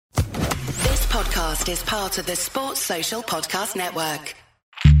podcast is part of the Sports Social Podcast Network.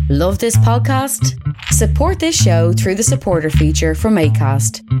 Love this podcast? Support this show through the supporter feature from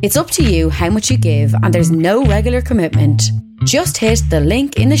Acast. It's up to you how much you give and there's no regular commitment. Just hit the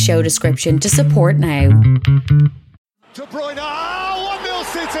link in the show description to support now. De Bruyne, 1-0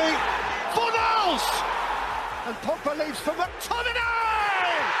 City, Fornals! And Pogba leaves for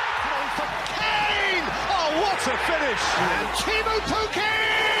McTominay! Throw for Kane! Oh, what a finish! And Timo Pukki!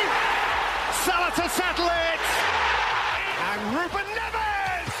 Salah to settle it! And Ruben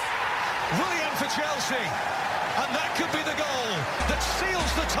Neves! Willian for Chelsea, and that could be the goal that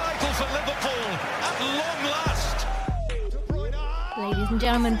seals the title for Liverpool at long last. Ladies and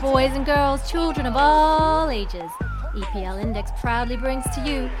gentlemen, boys and girls, children of all ages, EPL Index proudly brings to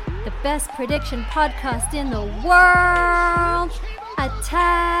you the best prediction podcast in the world, A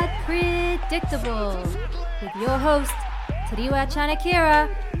Tad Predictable, with your host, Tariwa Chanakira,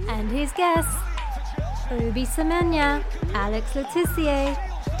 and his guests, Ruby Semenya, Alex Letizier,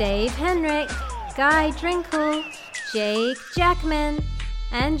 Dave Henrik, Guy Drinkle, Jake Jackman,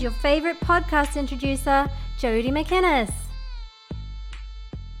 and your favorite podcast introducer, Jody McInnes.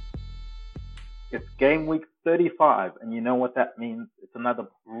 It's game week 35, and you know what that means. It's another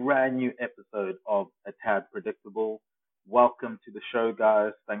brand new episode of A Tad Predictable. Welcome to the show,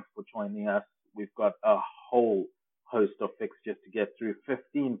 guys. Thanks for joining us. We've got a whole host of fixtures to get through,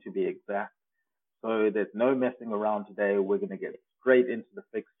 15 to be exact. So there's no messing around today. We're going to get straight into the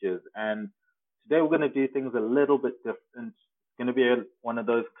fixtures. And today we're going to do things a little bit different. It's going to be one of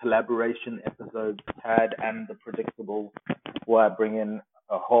those collaboration episodes, Tad and the Predictable, where I bring in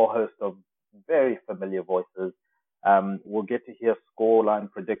a whole host of very familiar voices. We'll get to hear scoreline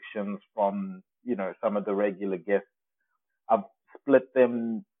predictions from, some of the regular guests. I've split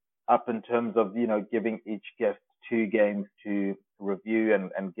them up in terms of, giving each guest 2 games to review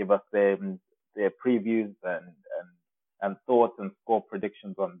and give us their previews and thoughts and score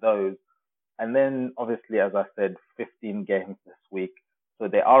predictions on those. And then obviously, as I said, 15 games this week. So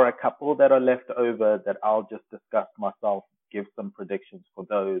there are a couple that are left over that I'll just discuss myself, give some predictions for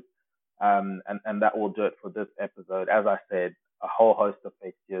those. And that will do it for this episode. As I said, a whole host of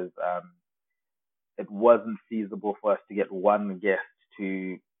fixtures. It wasn't feasible for us to get one guest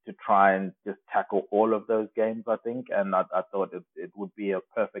to try and just tackle all of those games, I think. And I thought it would be a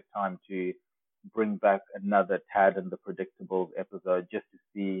perfect time to bring back another Tad and the Predictables episode just to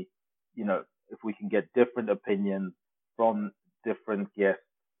see, if we can get different opinions from different guests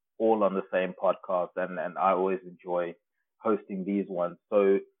all on the same podcast. And I always enjoy hosting these ones.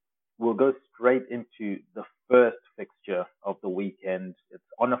 So we'll go straight into the first fixture of the weekend. It's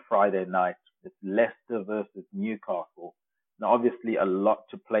on a Friday night. It's Leicester versus Newcastle. Now, obviously, a lot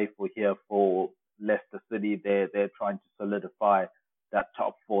to play for here for Leicester City. They're trying to solidify that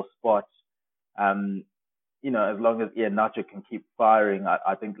top 4 spot. As long as Iheanacho can keep firing,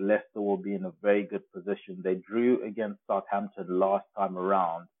 I think Leicester will be in a very good position. They drew against Southampton last time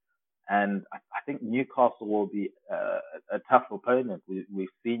around. And I think Newcastle will be a tough opponent. We've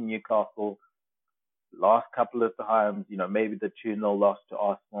seen Newcastle last couple of times, maybe the 2-0 loss to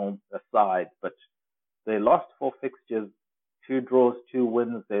Arsenal aside, but they lost 4 fixtures, 2 draws, 2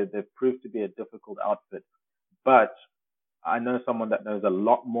 wins. They've proved to be a difficult outfit. But I know someone that knows a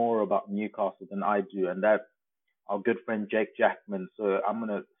lot more about Newcastle than I do, and that's our good friend Jake Jackman. So I'm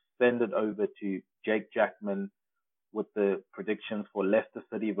going to send it over to Jake Jackman with the predictions for Leicester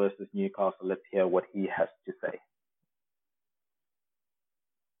City versus Newcastle. Let's hear what he has to say.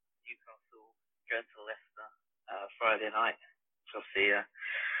 Newcastle going to Leicester Friday night. It's obviously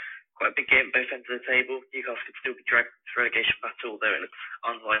quite a big game both ends of the table. Newcastle could still be dragged into relegation battle, though it looks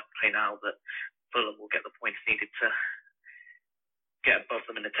unlikely now that Fulham will get the points needed to get above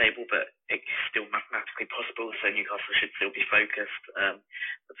them in the table, but it's still mathematically possible, so Newcastle should still be focused.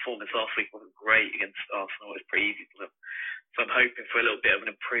 The performance last week wasn't great against Arsenal. It was pretty easy for them. So I'm hoping for a little bit of an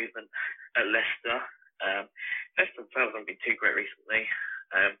improvement at Leicester. Leicester themselves haven't been too great recently.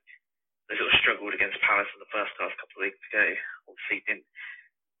 They sort of struggled against Palace in the first half a couple of weeks ago. Obviously didn't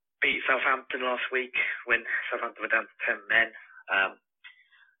beat Southampton last week when Southampton were down to 10 men.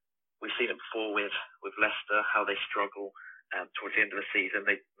 We've seen it before with Leicester, how they struggle towards the end of the season.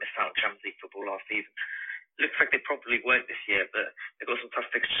 They missed out on Champions League football last season. It looks like they probably won't this year, but they've got some tough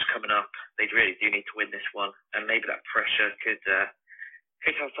fixtures coming up. They really do need to win this one, and maybe that pressure could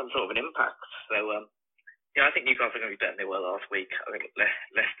have some sort of an impact. So, I think Newcastle are going to be better than they were last week. I think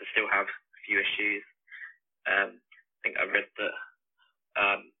Leicester still have a few issues. I think I read that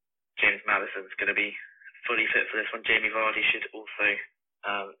James Maddison's going to be fully fit for this one. Jamie Vardy should also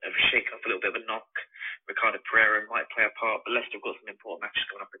shake off a little bit of a knock. Ricardo Pereira might play a part, but Leicester have got some important matches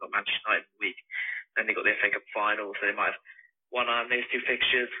coming up. They've got Manchester United in the week. final, so they might have one eye on those two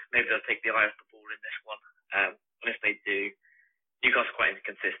fixtures. Maybe they'll take the eye off the ball in this one. And if they do, Newcastle are quite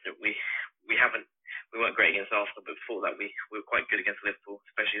inconsistent. We weren't great against Arsenal, but before that we were quite good against Liverpool,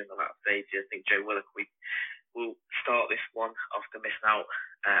 especially in the last stage. I think Joe Willock will start this one after missing out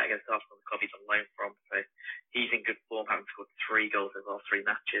against Arsenal, the club he's on loan from. So he's in good form, having scored 3 goals in the last 3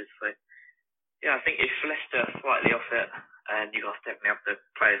 matches. So yeah, I think if Leicester are slightly off it, Newcastle definitely have the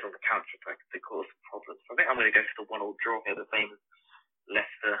players on the counter-attack to cause some problems. So I think I'm going to go for the 1-1 draw here, the same as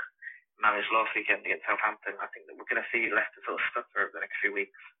Leicester managed last weekend against Southampton. I think that we're going to see Leicester sort of stutter over the next few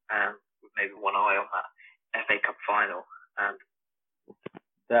weeks, with maybe one eye on that FA Cup final.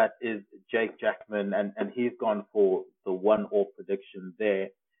 That is Jake Jackman, and he's gone for the 1-1 prediction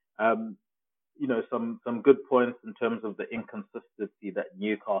there. Some good points in terms of the inconsistency that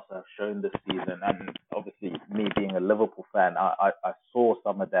Newcastle have shown this season, and obviously me being a Liverpool fan, I saw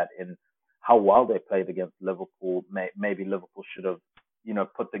some of that in how well they played against Liverpool. Maybe Liverpool should have,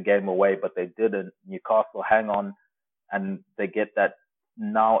 put the game away, but they didn't. Newcastle hang on, and they get that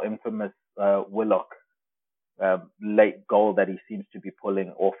now infamous Willock late goal that he seems to be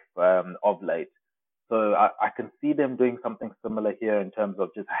pulling off of late. So I can see them doing something similar here in terms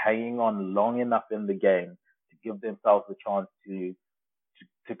of just hanging on long enough in the game to give themselves a chance to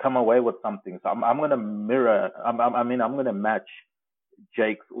come away with something. So I'm going to I'm going to match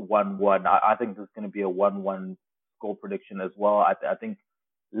Jake's 1-1. I think there's going to be a 1-1 score prediction as well. I think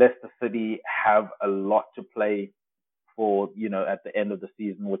Leicester City have a lot to play for, at the end of the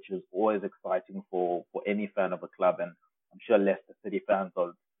season, which is always exciting for any fan of a club. And I'm sure Leicester City fans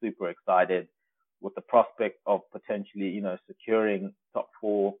are super excited with the prospect of potentially, securing top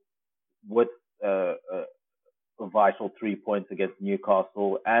 4 with a vital 3 points against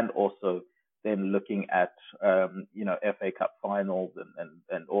Newcastle, and also then looking at, FA Cup finals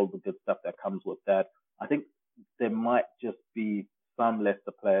and all the good stuff that comes with that. I think there might just be some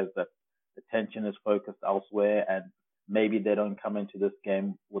Leicester players that attention is focused elsewhere, and maybe they don't come into this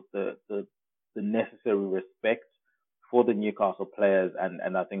game with the necessary respect for the Newcastle players,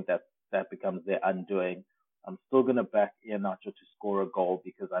 and I think that becomes their undoing. I'm still going to back Iheanacho to score a goal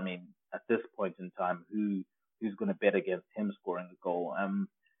because, at this point in time, who's going to bet against him scoring a goal? And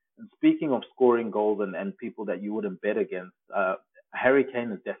speaking of scoring goals and people that you wouldn't bet against, Harry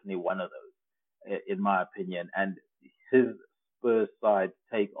Kane is definitely one of those, in my opinion. And his Spurs side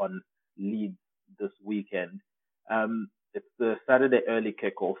take on Leeds this weekend. It's the Saturday early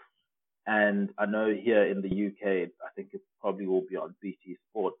kickoff, and I know here in the UK, I think it probably will be on BT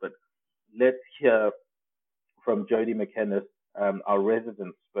Sport, but let's hear from Jodie McKennis, our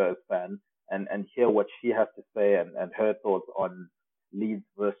resident Spurs fan, and hear what she has to say and her thoughts on Leeds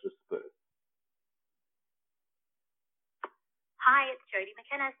versus Spurs. Hi, it's Jodie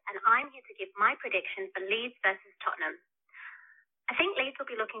McKennis, and I'm here to give my prediction for Leeds versus Tottenham. I think Leeds will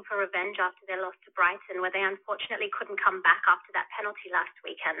be looking for revenge after their loss to Brighton, where they unfortunately couldn't come back after that penalty last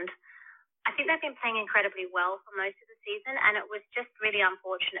weekend. I think they've been playing incredibly well for most of the season, and it was just really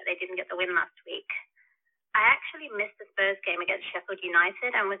unfortunate they didn't get the win last week. I actually missed the Spurs game against Sheffield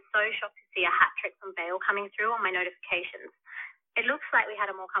United and was so shocked to see a hat-trick from Bale coming through on my notifications. It looks like we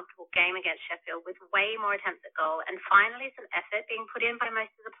had a more comfortable game against Sheffield with way more attempts at goal and finally some effort being put in by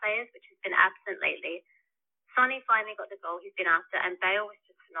most of the players, which has been absent lately. Sonny finally got the goal he's been after, and Bale was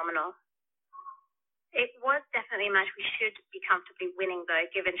just phenomenal. It was definitely a match we should be comfortably winning, though,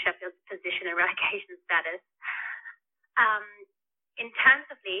 given Sheffield's position and relegation status. In terms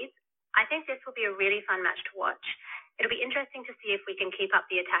of Leeds, I think this will be a really fun match to watch. It'll be interesting to see if we can keep up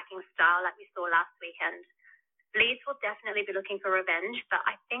the attacking style like we saw last weekend. Leeds will definitely be looking for revenge, but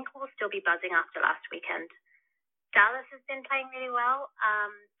I think we'll still be buzzing after last weekend. Dallas has been playing really well,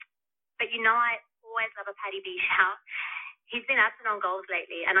 but I always love a Paddy B shout. He's been absent on goals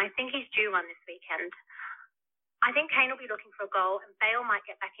lately, and I think he's due one this weekend. I think Kane will be looking for a goal, and Bale might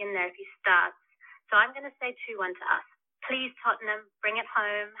get back in there if he starts. So I'm going to say 2-1 to us. Please, Tottenham, bring it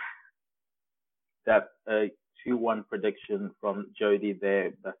home. That's a 2-1 prediction from Jodie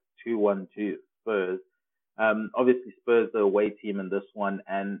there. That's 2-1 to Spurs. Obviously, Spurs are the away team in this one,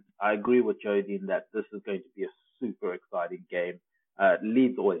 and I agree with Jodie in that this is going to be a super exciting game.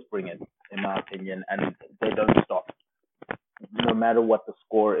 Leeds always bring it, in my opinion, and they don't stop. No matter what the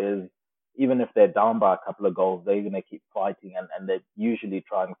score is, even if they're down by a couple of goals, they're going to keep fighting, and they usually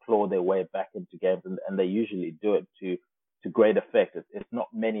try and claw their way back into games, and they usually do it to great effect. It's not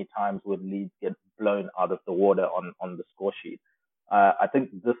many times when Leeds get blown out of the water on the score sheet. I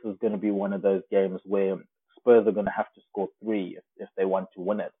think this is going to be one of those games where Spurs are going to have to score 3 if they want to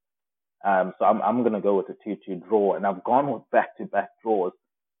win it. So I'm going to go with a 2-2 draw, and I've gone with back-to-back draws.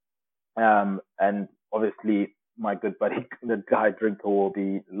 And obviously, my good buddy, the Guy Drinker, will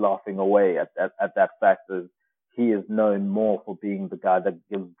be laughing away at that fact, as he is known more for being the guy that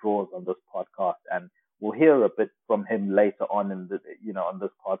gives draws on this podcast, and we'll hear a bit from him later on in on this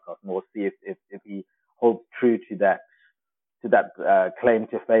podcast, and we'll see if he holds true to that claim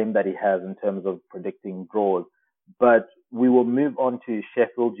to fame that he has in terms of predicting draws. But we will move on to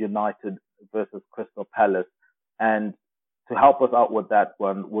Sheffield United versus Crystal Palace, and to help us out with that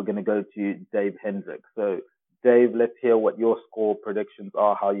one, we're going to go to Dave Hendrick. So, Dave, let's hear what your score predictions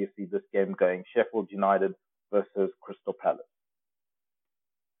are, how you see this game going. Sheffield United versus Crystal Palace.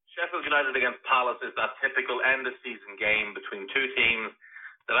 Sheffield United against Palace is that typical end-of-season game between two teams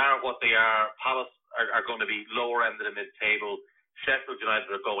that aren't what they are. Palace are going to be lower end of the mid-table. Sheffield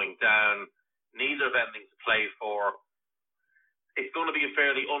United are going down. Neither have anything to play for. It's going to be a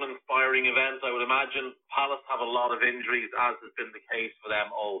fairly uninspiring event, I would imagine. Palace have a lot of injuries, as has been the case for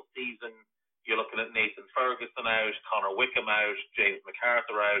them all season. You're looking at Nathan Ferguson out, Connor Wickham out, James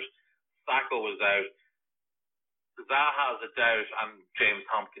McArthur out, Sacco is out. Zaha's a doubt, and James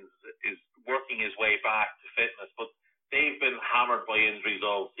Tompkins is working his way back to fitness, but they've been hammered by injuries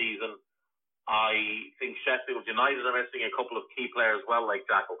all season. I think Sheffield United are missing a couple of key players as well, like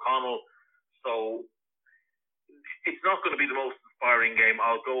Jack O'Connell. So it's not going to be the most inspiring game.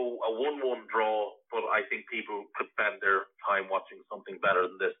 I'll go a 1-1 draw, but I think people could spend their time watching something better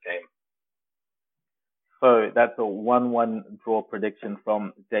than this game. So that's a 1-1 draw prediction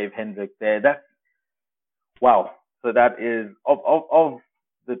from Dave Hendrick there. Wow. So that is of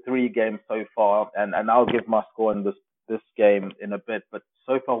the three games so far, and I'll give my score in this game in a bit, but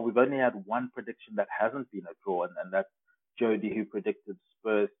so far we've only had one prediction that hasn't been a draw, and that's Jody, who predicted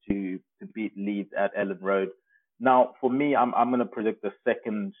Spurs to beat Leeds at Ellen Road. Now, for me, I'm going to predict the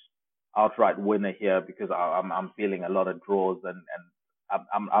second outright winner here, because I'm feeling a lot of draws, and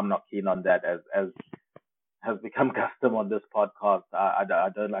I'm not keen on that, as has become custom on this podcast. I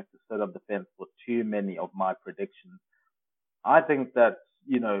don't like to sit on the fence for too many of my predictions. I think that,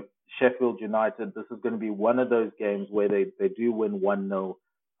 Sheffield United, this is going to be one of those games where they do win 1-0.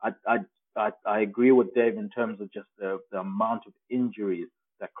 I agree with Dave in terms of just the amount of injuries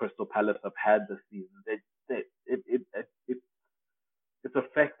that Crystal Palace have had this season. It's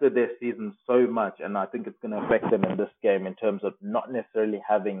affected their season so much, and I think it's going to affect them in this game in terms of not necessarily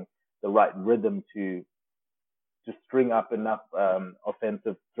having the right rhythm to string up enough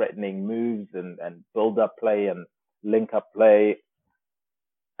offensive threatening moves and build up play and link up play.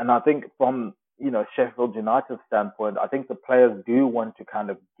 And I think from Sheffield United's standpoint, I think the players do want to kind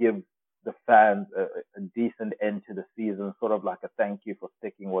of give the fans a decent end to the season, sort of like a thank you for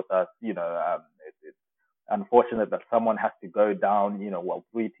sticking with us. It's unfortunate that someone has to go down.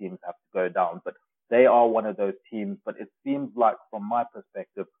 Three teams have to go down, but they are one of those teams. But it seems like, from my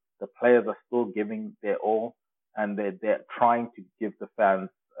perspective, the players are still giving their all, and they're trying to give the fans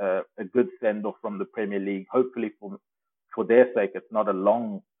a good send-off from the Premier League. Hopefully, for their sake, it's not a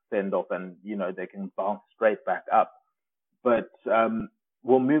long send-off, and they can bounce straight back up. But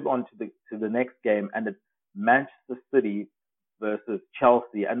we'll move on to the next game, and it's Manchester City versus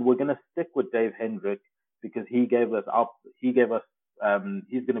Chelsea, and we're going to stick with Dave Hendrick because he's going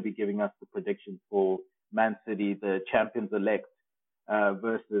to be giving us the predictions for Man City, the champions-elect,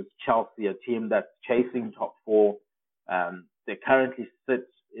 versus Chelsea, a team that's chasing top four. They currently sit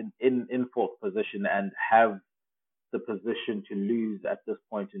in fourth position and have the position to lose at this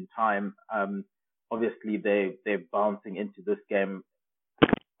point in time. Obviously, they're bouncing into this game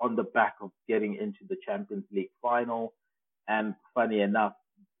on the back of getting into the Champions League final. And funny enough,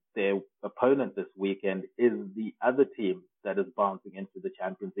 their opponent this weekend is the other team that is bouncing into the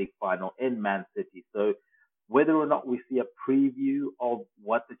Champions League final in Man City. So whether or not we see a preview of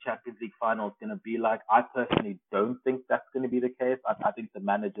what the Champions League final is going to be like, I personally don't think that's going to be the case. I think the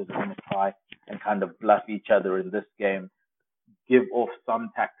managers are going to try and kind of bluff each other in this game, give off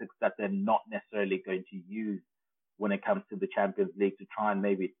some tactics that they're not necessarily going to use when it comes to the Champions League, to try and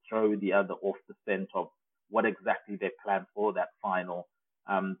maybe throw the other off the scent of what exactly they plan for that final.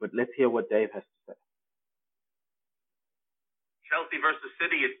 But let's hear what Dave has to say. Chelsea versus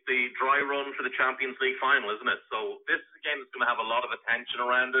City, it's the dry run for the Champions League final, isn't it? So this is a game that's going to have a lot of attention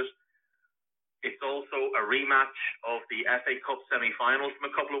around it. It's also a rematch of the FA Cup semi-final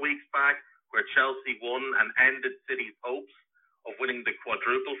from a couple of weeks back, where Chelsea won and ended City's hopes of winning the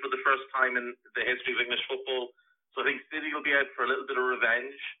quadruple for the first time in the history of English football. So I think City will be out for a little bit of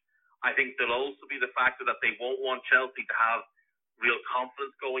revenge. I think there'll also be the factor that they won't want Chelsea to have real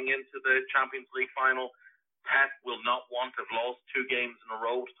confidence going into the Champions League final. Pep will not want to have lost 2 games in a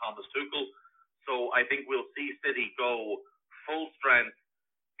row to Thomas Tuchel. So I think we'll see City go full strength.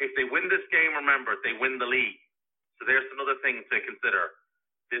 If they win this game, remember, they win the league. So there's another thing to consider.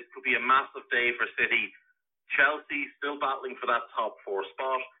 This could be a massive day for City. Chelsea still battling for that top 4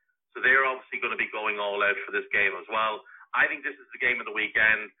 spot, so they're obviously going to be going all out for this game as well. I think this is the game of the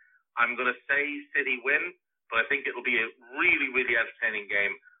weekend. I'm going to say City win, but I think it'll be a really, really entertaining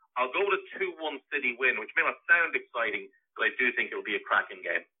game. I'll go with a 2-1 City win, which may not sound exciting, but I do think it'll be a cracking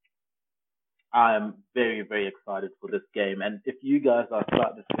game. I'm very, very excited for this game. And if you guys are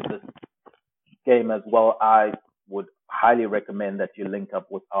excited for this game as well, I would highly recommend that you link up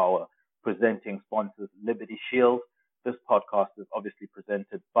with our presenting sponsors, Liberty Shield. This podcast is obviously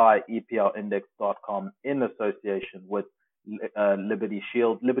presented by EPLindex.com in association with Liberty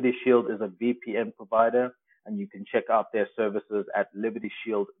Shield. Liberty Shield is a VPN provider, and you can check out their services at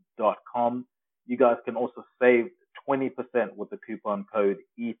libertyshield.com. You guys can also save 20% with the coupon code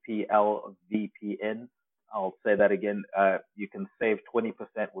EPLVPN. I'll say that again. You can save 20%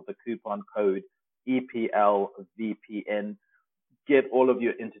 with the coupon code EPLVPN. Get all of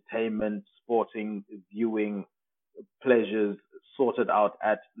your entertainment, sporting, viewing pleasures sorted out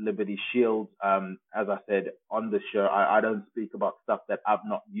at Liberty Shield. As I said on the show, I don't speak about stuff that I've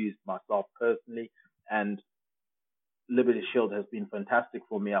not used myself personally, and Liberty Shield has been fantastic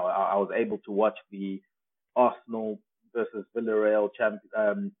for me. I was able to watch the Arsenal versus Villarreal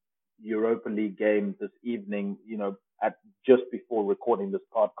Europa League game this evening, at just before recording this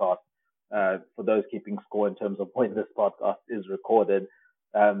podcast. For those keeping score in terms of when this podcast is recorded.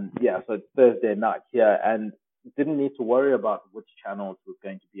 So it's Thursday night here, and didn't need to worry about which channels was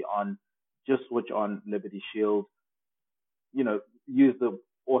going to be on. Just switch on Liberty Shield. Use the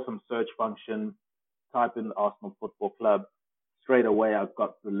awesome search function, type in Arsenal Football Club. Straight away, I've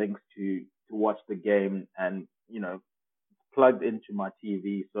got the links to watch the game, and plugged into my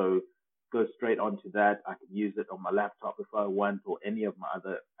TV, so go straight onto that. I can use it on my laptop if I want, or any of my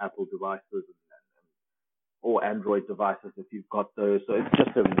other Apple devices or Android devices if you've got those. So it's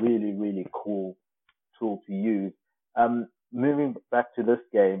just a really, really cool tool to use. Moving back to this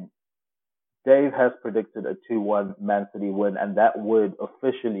game, Dave has predicted a 2-1 Man City win, and that would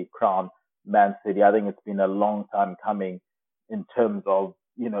officially crown Man City. I think it's been a long time coming in terms of,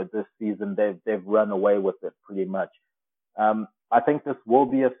 this season. They've run away with it pretty much. I think this will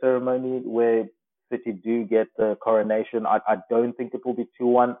be a ceremony where City do get the coronation. I don't think it will be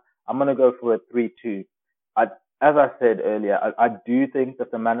 2-1. I'm going to go for a 3-2. As I said earlier, I do think that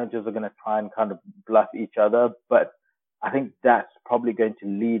the managers are going to try and kind of bluff each other, but I think that's probably going to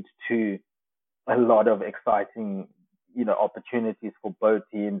lead to a lot of exciting, opportunities for both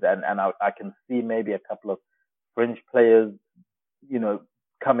teams. And I can see maybe a couple of fringe players,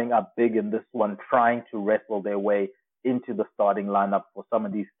 coming up big in this one, trying to wrestle their way into the starting lineup for some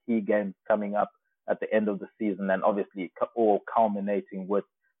of these key games coming up at the end of the season, and obviously all culminating with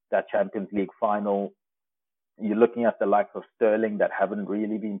that Champions League final. You're looking at the likes of Sterling that haven't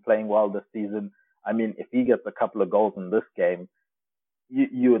really been playing well this season. I mean, if he gets a couple of goals in this game,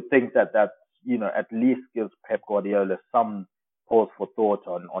 you would think that at least gives Pep Guardiola some pause for thought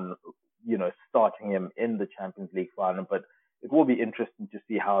on starting him in the Champions League final. But it will be interesting to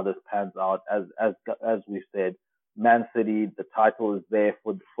see how this pans out. As we've said, Man City, the title is there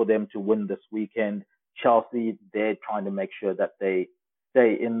for them to win this weekend. Chelsea, they're trying to make sure that they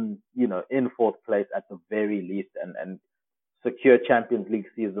stay in fourth place at the very least and secure Champions League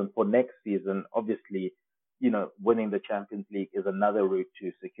season for next season. Obviously, winning the Champions League is another route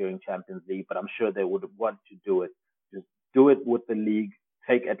to securing Champions League, but I'm sure they would want to do it. Just do it with the league,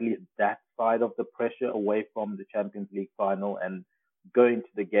 take at least that side of the pressure away from the Champions League final, and go into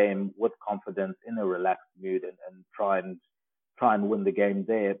the game with confidence in a relaxed mood and try and win the game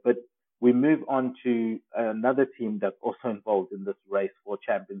there. But we move on to another team that's also involved in this race for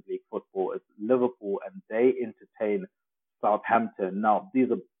Champions League football. It's Liverpool, and they entertain Southampton. Now,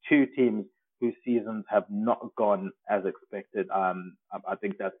 these are two teams whose seasons have not gone as expected. I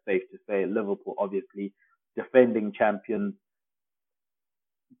think that's safe to say. Liverpool, obviously, defending champions,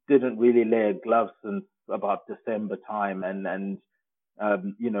 didn't really lay a glove since about December time, and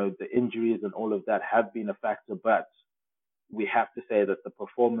the injuries and all of that have been a factor, but we have to say that the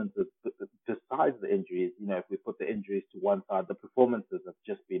performances, besides the injuries, if we put the injuries to one side, the performances have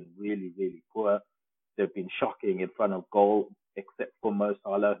just been really, really poor. They've been shocking in front of goal, except for Mo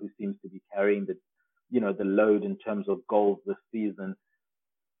Salah, who seems to be carrying the load in terms of goals this season.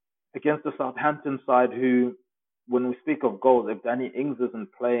 Against the Southampton side, who, when we speak of goals, if Danny Ings isn't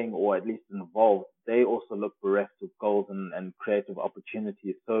playing or at least involved, they also look bereft of goals and creative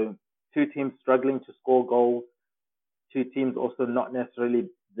opportunities. So two teams struggling to score goals, two teams also not necessarily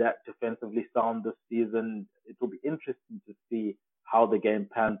that defensively sound this season. It will be interesting to see how the game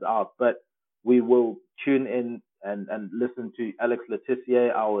pans out. But we will tune in and listen to Alex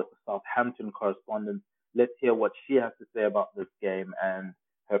Letitia, our Southampton correspondent. Let's hear what she has to say about this game and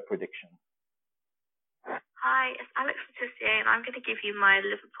her predictions. Hi, it's Alex Letitia, and I'm going to give you my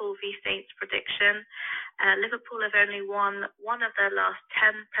Liverpool v Saints prediction. Liverpool have only won one of their last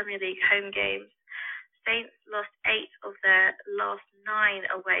 10 Premier League home games. Saints lost 8 of their last 9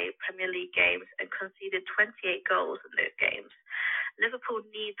 away Premier League games and conceded 28 goals in those games. Liverpool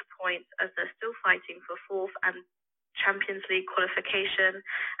need the points as they're still fighting for 4th and Champions League qualification,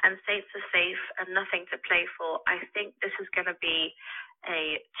 and Saints are safe and nothing to play for. I think this is going to be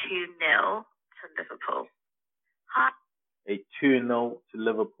a 2-0 to Liverpool. Hi. A 2-0 to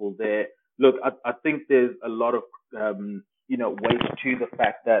Liverpool there. Look, I think there's a lot of weight to the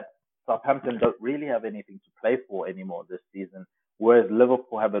fact that Southampton don't really have anything to play for anymore this season, whereas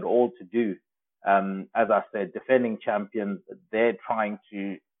Liverpool have it all to do. As I said, defending champions, they're trying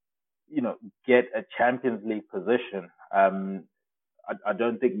to, get a Champions League position. I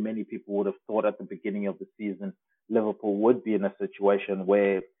don't think many people would have thought at the beginning of the season Liverpool would be in a situation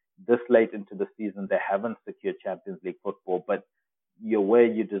where this late into the season they haven't secured Champions League football, but you're where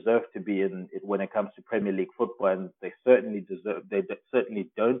you deserve to be in it when it comes to Premier League football, and they certainly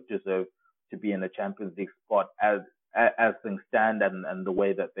don't deserve to be in a Champions League spot as things stand and the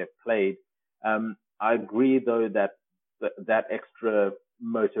way that they've played. I agree though that extra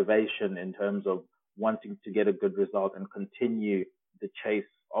motivation in terms of wanting to get a good result and continue the chase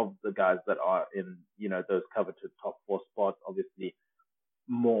of the guys that are in, those coveted top 4 spots, obviously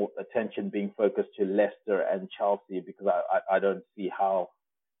more attention being focused to Leicester and Chelsea, because I don't see how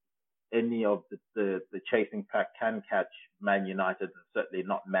any of the chasing pack can catch Man United, and certainly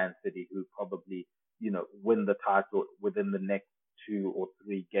not Man City, who probably, win the title within the next 2 or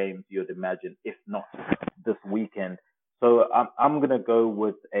 3 games, you'd imagine, if not this weekend. So I'm going to go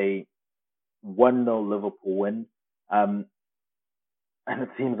with a 1-0 Liverpool win. And it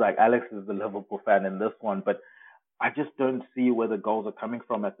seems like Alex is the Liverpool fan in this one, but I just don't see where the goals are coming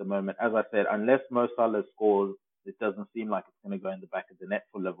from at the moment. As I said, unless Mo Salah scores, it doesn't seem like it's going to go in the back of the net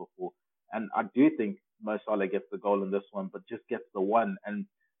for Liverpool. And I do think Mo Salah gets the goal in this one, but just gets the one. And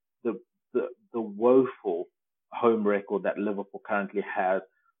the woeful home record that Liverpool currently has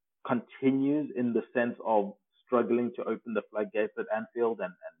continues in the sense of struggling to open the floodgates at Anfield,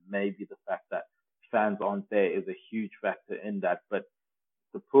 and maybe the fact that fans aren't there is a huge factor in that. But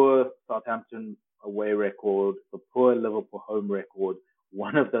the poor Southampton away record, the poor Liverpool home record,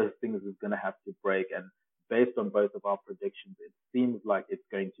 one of those things is going to have to break. And based on both of our predictions, it seems like it's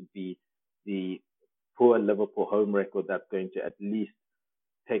going to be the poor Liverpool home record that's going to at least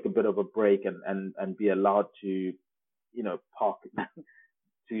take a bit of a break and be allowed to,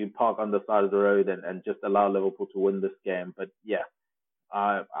 park on the side of the road and just allow Liverpool to win this game. But yeah,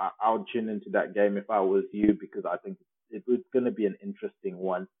 I'll tune into that game if I was you, because I think it was going to be an interesting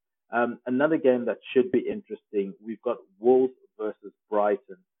one. Another game that should be interesting, we've got Wolves versus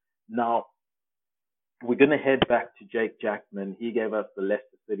Brighton. Now, we're going to head back to Jake Jackman. He gave us the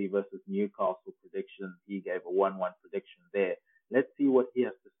Leicester City versus Newcastle prediction. He gave a 1-1 prediction there. Let's see what he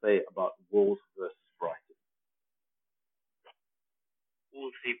has to say about Wolves versus Brighton.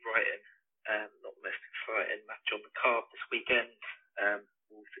 Wolves v Brighton, not the most exciting match on the card this weekend.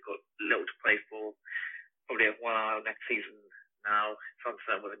 Wolves have got little to play for. Probably have one eye on next season now. It's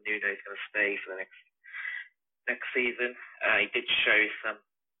uncertain whether Nuno is going to stay for the next season. He did show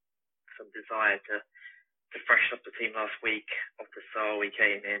some desire to freshen up the team last week. After Sarwi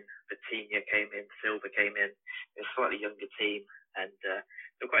came in, Vitinha came in, Silva came in. It was a slightly younger team, and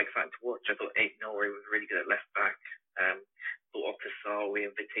they were quite exciting to watch. I thought Aidan Norrie was really good at left back. Thought After Sarwi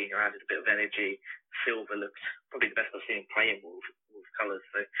and Vitinha added a bit of energy. Silva looked probably the best I've seen him play in Wolves colours.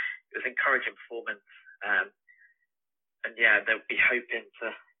 So it was an encouraging performance. And yeah, they'll be hoping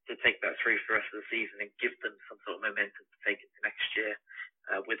to take that through for the rest of the season and give them some sort of momentum to take into next year,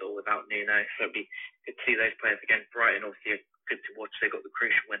 with or without Nuno. So it'll be good to see those players again. Brighton obviously are good to watch. They got the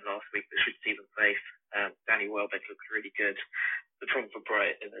crucial win last week that should see them safe. Danny Welbeck looked really good. The problem for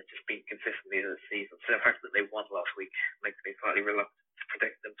Brighton has just been consistently this season. So the fact that they won last week makes me slightly reluctant to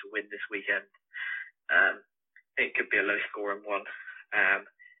predict them to win this weekend. It could be a low-scoring one.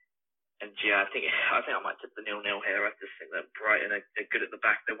 And yeah, I think I might tip the 0-0 here. I just think that Brighton are good at the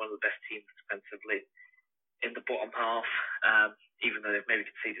back. They're one of the best teams defensively in the bottom half. Even though they've maybe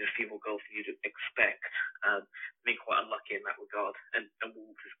conceded a few more goals than you'd expect. Been quite unlucky in that regard. And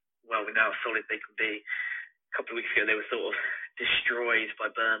Wolves, well, we know how solid they can be. A couple of weeks ago, they were sort of destroyed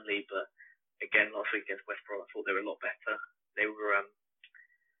by Burnley, but again, last week against West Brom, I thought they were a lot better. They were,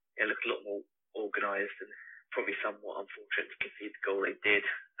 looked a lot more organised and probably somewhat unfortunate to concede the goal they did.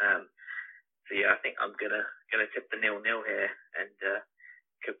 So So yeah, I think I'm gonna tip the 0-0 here, and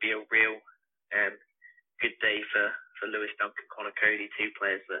could be a real good day for Lewis Dunk and Conor Cody, two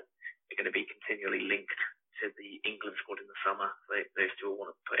players that are going to be continually linked to the England squad in the summer. So those two will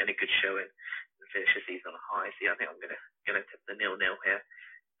want to put in a good showing and finish the season on a high. So yeah, I think I'm gonna tip the 0-0 here.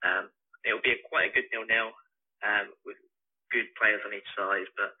 It'll be quite a good 0-0 with good players on each side,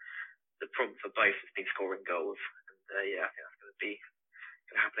 but the problem for both has been scoring goals. And yeah, I think that's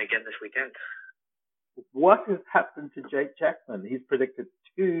going to happen again this weekend. What has happened to Jake Jackman? He's predicted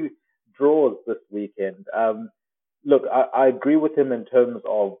 2 draws this weekend. Look, I agree with him in terms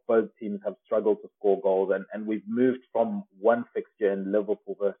of both teams have struggled to score goals, and we've moved from one fixture in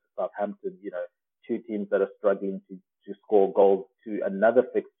Liverpool versus Southampton, 2 teams that are struggling to score goals, to another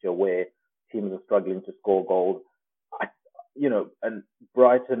fixture where teams are struggling to score goals. And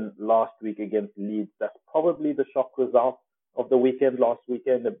Brighton last week against Leeds, that's probably the shock result of the weekend last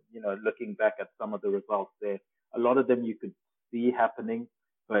weekend. Looking back at some of the results there, a lot of them you could see happening,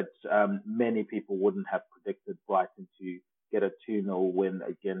 but many people wouldn't have predicted Brighton to get a 2-0 win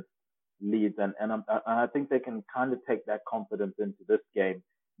against Leeds. And I think they can kind of take that confidence into this game,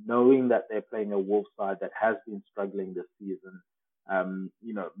 knowing that they're playing a Wolves side that has been struggling this season,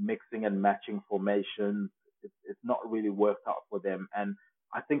 mixing and matching formations. It's not really worked out for them. And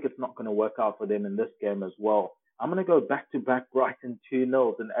I think it's not going to work out for them in this game as well. I'm going to go back-to-back Brighton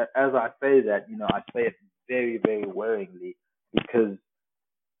 2-0. And as I say that, I say it very, very worryingly, because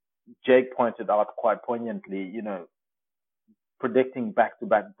Jake pointed out quite poignantly, predicting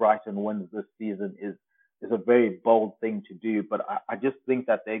back-to-back Brighton wins this season is a very bold thing to do. But I just think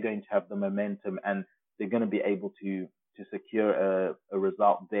that they're going to have the momentum, and they're going to be able to secure a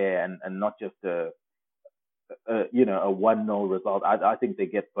result there, and not just a 1-0 result. I think they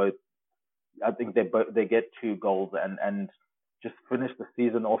get both. I think they get 2 goals and just finish the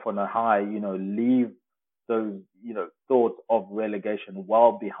season off on a high. Leave those thoughts of relegation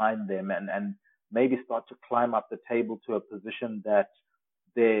well behind them, and maybe start to climb up the table to a position that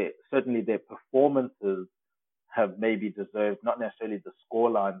certainly their performances have maybe deserved. Not necessarily the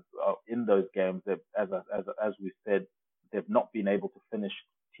scorelines in those games. As we said, they've not been able to finish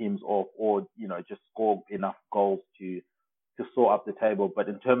teams off, or just score enough goals to soar up the table. But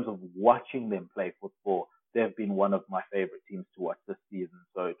in terms of watching them play football, they've been one of my favorite teams to watch this season.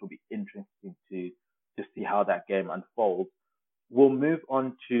 So it will be interesting to see how that game unfolds. We'll move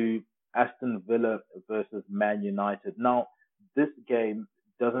on to Aston Villa versus Man United. Now, this game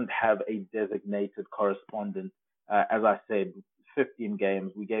doesn't have a designated correspondent. As I said, 15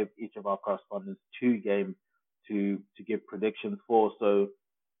 games. We gave each of our correspondents 2 games to give predictions for. So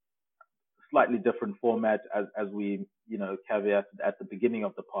slightly different format as we, caveated at the beginning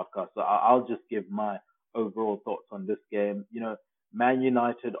of the podcast. So I'll just give my overall thoughts on this game. Man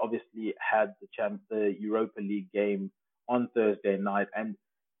United obviously had the Europa League game on Thursday night, and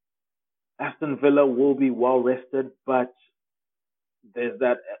Aston Villa will be well rested, but there's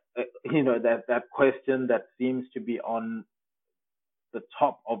that, that question that seems to be on the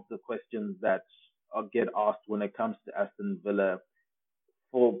top of the questions that get asked when it comes to Aston Villa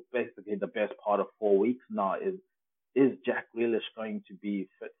for basically the best part of 4 weeks now is Jack Grealish going to be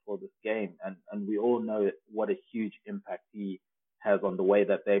fit for this game? And we all know what a huge impact he has on the way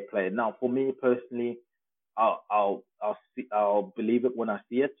that they play. Now, for me personally, I'll believe it when I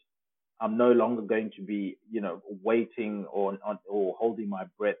see it. I'm no longer going to be, waiting or holding my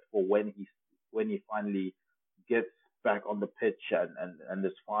breath for when he finally gets back on the pitch and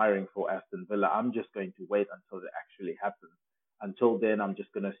is firing for Aston Villa. I'm just going to wait until it actually happens. Until then, I'm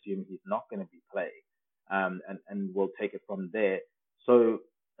just going to assume he's not going to be playing, and we'll take it from there. So,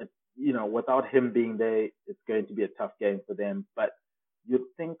 without him being there, it's going to be a tough game for them. But you'd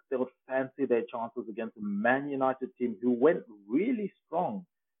think they would fancy their chances against a Man United team who went really strong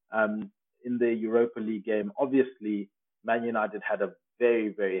in the Europa League game. Obviously, Man United had a very,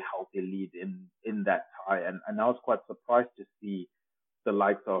 very healthy lead in that tie, and I was quite surprised to see the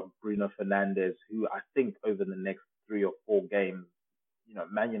likes of Bruno Fernandes, who I think over the next 3 or 4 games,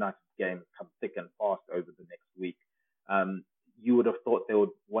 Man United's games come thick and fast over the next week. You would have thought they would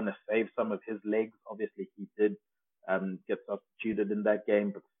want to save some of his legs. Obviously, he did get substituted in that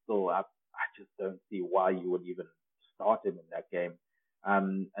game, but still, I just don't see why you would even start him in that game.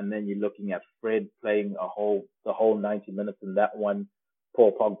 And then you're looking at Fred playing the whole 90 minutes in that one.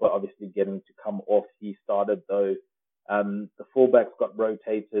 Paul Pogba obviously getting to come off. He started though. The fullbacks got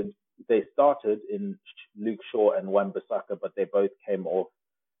rotated. They started in Luke Shaw and Wan-Bissaka, but they both came off.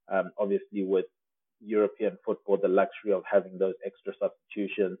 Obviously, with European football, the luxury of having those extra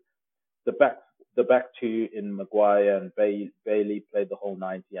substitutions. The back 2 in Maguire and Bailey played the whole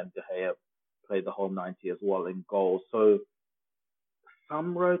 90, and De Gea play the whole 90 as well in goals. So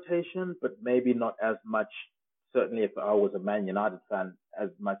some rotation, but maybe not as much. Certainly, if I was a Man United fan, as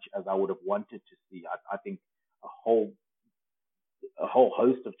much as I would have wanted to see. I think a whole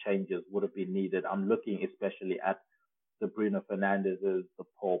host of changes would have been needed. I'm looking especially at the Bruno Fernandes's, the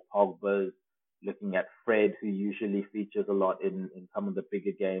Paul Pogba's, looking at Fred, who usually features a lot in some of the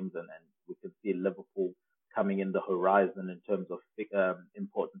bigger games, and we can see Liverpool coming in the horizon in terms of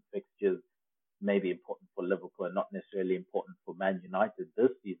important fixtures, maybe important for Liverpool and not necessarily important for Man United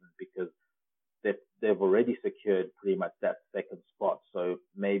this season, because they've already secured pretty much that second spot. So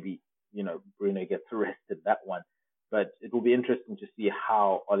maybe, Bruno gets arrested that one. But it will be interesting to see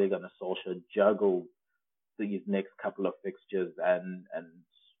how Ole Gunnar Solskjaer juggles these next couple of fixtures and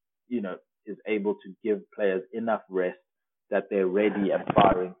is able to give players enough rest that they're ready and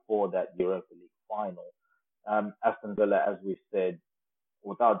firing for that Europa League final. Aston Villa, as we've said,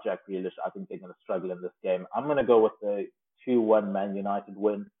 without Jack Grealish, I think they're going to struggle in this game. I'm going to go with the 2-1 Man United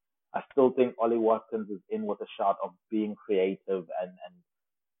win. I still think Ollie Watkins is in with a shot of being creative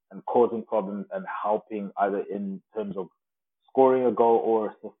and causing problems and helping either in terms of scoring a goal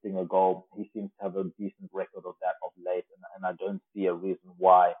or assisting a goal. He seems to have a decent record of that of late, and I don't see a reason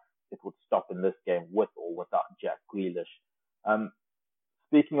why it would stop in this game with or without Jack Grealish.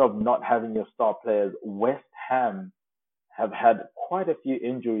 Speaking of not having your star players, West Ham have had quite a few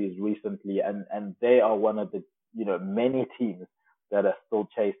injuries recently, and they are one of the many teams that are still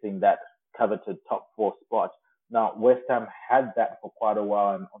chasing that coveted top 4 spot. Now, West Ham had that for quite a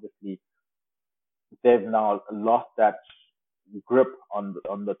while, and obviously they've now lost that grip on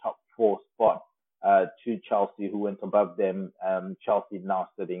the top 4 spot to Chelsea, who went above them. Chelsea now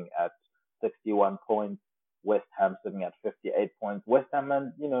sitting at 61 points, West Ham sitting at 58 points. West Ham,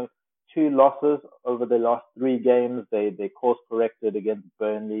 and 2 losses over the last 3 games. They course corrected against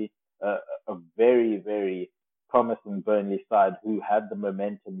Burnley, a very, very promising Burnley side who had the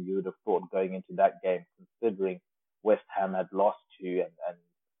momentum you would have thought going into that game, considering West Ham had lost to, and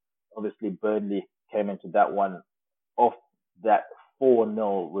obviously Burnley came into that one off that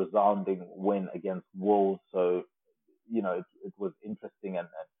 4-0 resounding win against Wolves. So, it was interesting and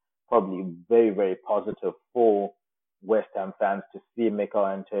probably very, very positive for West Ham fans to see Mikel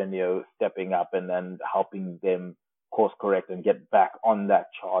Antonio stepping up and then helping them course correct and get back on that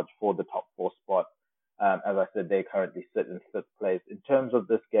charge for the top 4 spot. As I said, they currently sit in 5th place. In terms of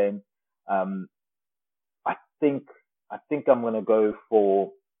this game, I think I'm going to go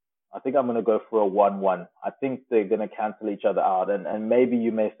for a 1-1. I think they're going to cancel each other out, and maybe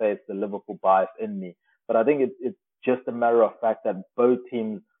you may say it's the Liverpool bias in me, but I think it's just a matter of fact that both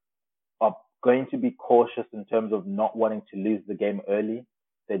teams are going to be cautious in terms of not wanting to lose the game early.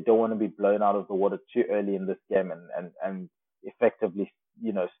 They don't want to be blown out of the water too early in this game and effectively,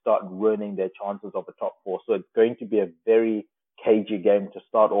 start ruining their chances of a top 4. So it's going to be a very cagey game to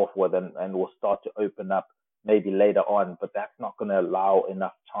start off with, and will start to open up maybe later on, but that's not going to allow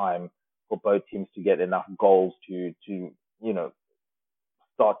enough time for both teams to get enough goals to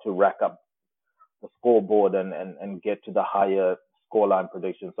start to rack up the scoreboard and get to the higher scoreline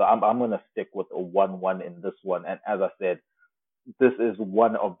prediction. So I'm going to stick with a 1-1 in this one. And as I said, this is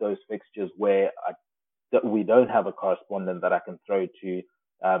one of those fixtures where we don't have a correspondent that I can throw to.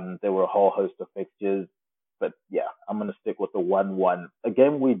 There were a whole host of fixtures, but yeah, I'm going to stick with the 1-1.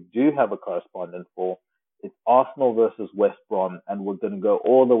 Again, we do have a correspondent for. It's Arsenal versus West Brom, and we're going to go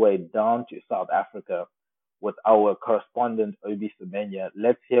all the way down to South Africa with our correspondent, Obi Semenya.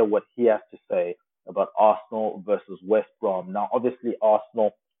 Let's hear what he has to say about Arsenal versus West Brom. Now, obviously,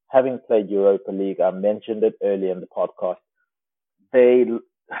 Arsenal, having played Europa League, I mentioned it earlier in the podcast, they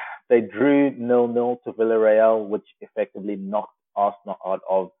drew 0-0 to Villarreal, which effectively knocked Arsenal out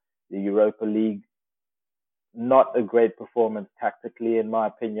of the Europa League. Not a great performance tactically, in my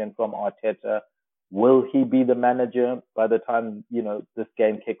opinion, from Arteta. Will he be the manager by the time, this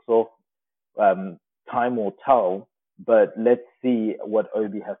game kicks off? Time will tell, but let's see what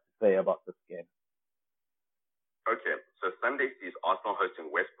Obi has to say about this game. Okay, so Sunday sees Arsenal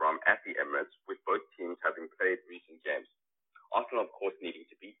hosting West Brom at the Emirates, with both teams having played recent games. Arsenal, of course, needing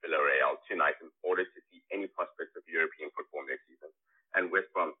to beat Villarreal tonight in order to see any prospects of European football next season, and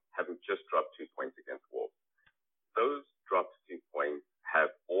West Brom having just dropped 2 points against Wolves. Those dropped 2 points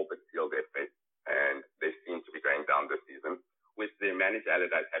have all but sealed their fate, and they seem to be going down this season, with their manager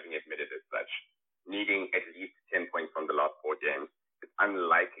Allardyce having admitted as such. Needing at least 10 points from the last 4 games, it's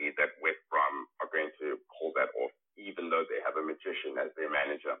unlikely that West Brom are going to pull that off, even though they have a magician as their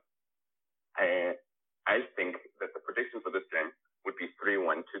manager. I think that the prediction for this game would be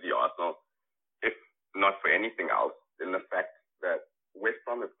 3-1 to the Arsenal, if not for anything else, than the fact that West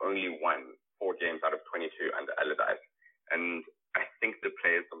Brom have only won 4 games out of 22 under Allardyce. And I think the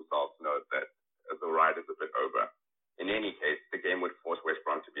players themselves know that the ride is a bit over. In any case, the game would force West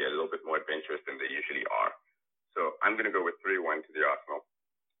Brom to be a little bit more adventurous than they usually are. So I'm going to go with 3-1 to the Arsenal,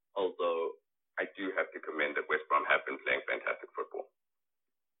 although I do have to commend that West Brom have been playing fantastic football.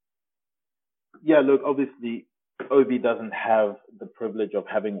 Yeah, look, obviously, Obi doesn't have the privilege of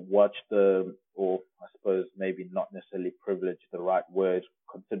having watched or I suppose maybe not necessarily privilege the right word,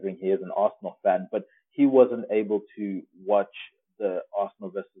 considering he is an Arsenal fan, but he wasn't able to watch the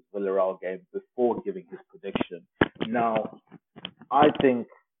Arsenal versus Villarreal game before giving his prediction. Now, I think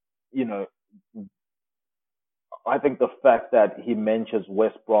the fact that he mentions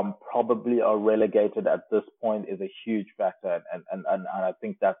West Brom probably are relegated at this point is a huge factor, and I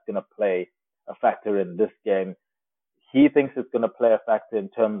think that's going to play a factor in this game. He thinks it's going to play a factor in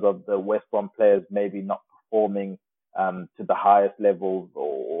terms of the West Brom players maybe not performing to the highest levels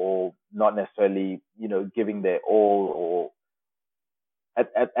or not necessarily, giving their all, or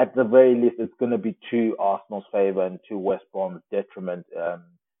at the very least, it's going to be to Arsenal's favour and to West Brom's detriment.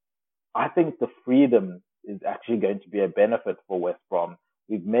 I think the freedom is actually going to be a benefit for West Brom.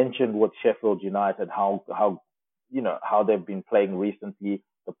 We've mentioned with Sheffield United how they've been playing recently.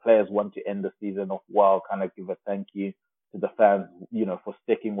 The players want to end the season off well, kind of give a thank you to the fans, for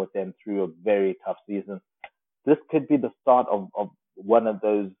sticking with them through a very tough season. This could be the start of one of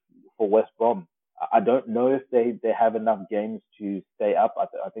those for West Brom. I don't know if they have enough games to stay up.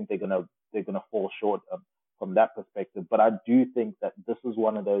 I think they're gonna fall short from that perspective. But I do think that this is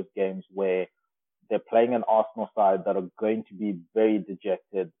one of those games where they're playing an Arsenal side that are going to be very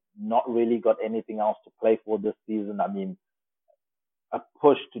dejected, not really got anything else to play for this season. I mean, a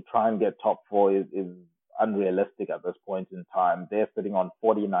push to try and get top 4 is unrealistic at this point in time. They're sitting on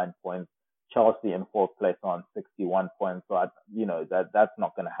 49 points. Chelsea in 4th place on 61 points. So, that's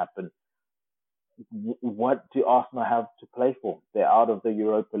not going to happen. What do Arsenal have to play for? They're out of the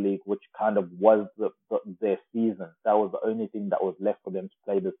Europa League, which kind of was their season. That was the only thing that was left for them to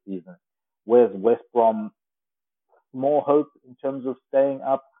play this season. Whereas West Brom, more hope in terms of staying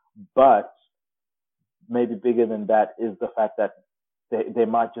up, but maybe bigger than that is the fact that they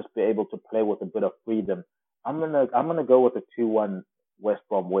might just be able to play with a bit of freedom. I'm gonna go with a 2-1 West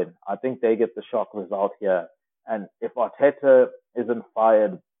Brom win. I think they get the shock result here, and if Arteta isn't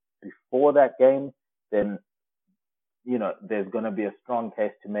fired before that game, then there's going to be a strong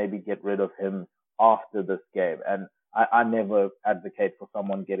case to maybe get rid of him after this game. And I never advocate for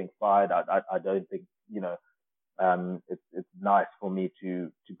someone getting fired. I don't think it's nice for me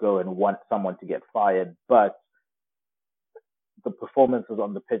to go and want someone to get fired, but the performances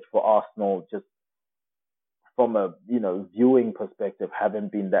on the pitch for Arsenal, just from a viewing perspective,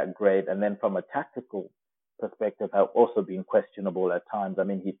 haven't been that great, and then from a tactical perspective have also been questionable at times. I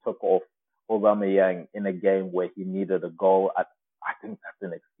mean, he took off Aubameyang in a game where he needed a goal. I think that's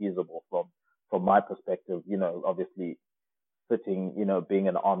inexcusable from my perspective. Obviously sitting, being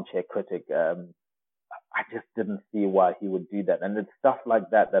an armchair critic, I just didn't see why he would do that. And it's stuff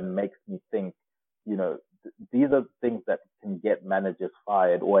like that makes me think, these are things that can get managers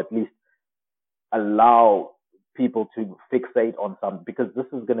fired, or at least allow people to fixate on something, because this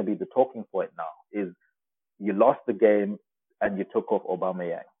is going to be the talking point now, is you lost the game and you took off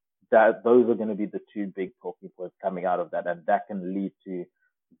Aubameyang. Those are going to be the two big talking points coming out of that, and that can lead to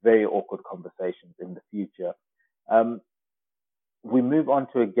very awkward conversations in the future. We move on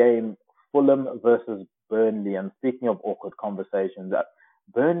to a game, Fulham versus Burnley. And speaking of awkward conversations,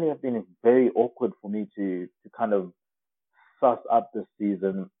 Burnley have been very awkward for me to kind of suss up this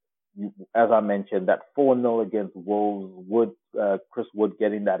season. As I mentioned, that 4-0 against Wolves, Chris Wood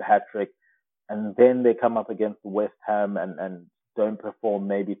getting that hat-trick, and then they come up against West Ham and don't perform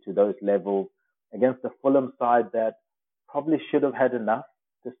maybe to those levels. Against the Fulham side that probably should have had enough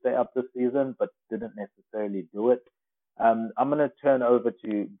to stay up this season, but didn't necessarily do it. I'm going to turn over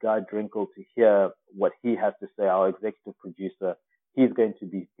to Guy Drinkle to hear what he has to say, our executive producer. He's going to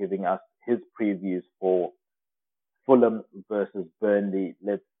be giving us his previews for Fulham versus Burnley.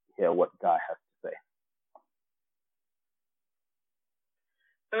 Let's hear what Guy has to say.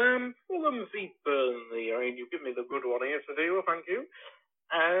 Fulham v Burnley. I mean, you give me the good one here today, well, thank you.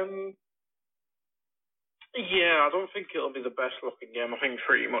 Yeah, I don't think it'll be the best looking game. I think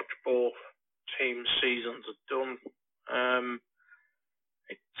pretty much both teams' seasons are done. I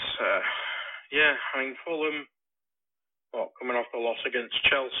mean, Fulham, coming off the loss against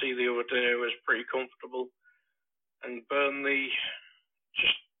Chelsea the other day, was pretty comfortable. And Burnley,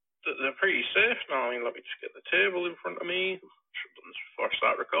 they're pretty safe now. I mean, let me just get the table in front of me. Should have done this before I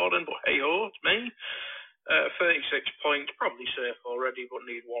start recording, but hey-ho, it's me. 36 points, probably safe already, but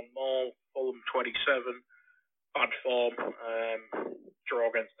need one more. Fulham 27, bad form. Draw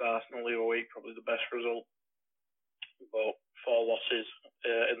against Arsenal the other week, probably the best result. But 4 losses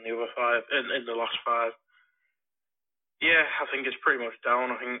in the other 5, in the last 5. Yeah, I think it's pretty much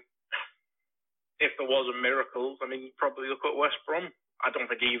down. I think if there was a miracle, I mean, you'd probably look at West Brom. I don't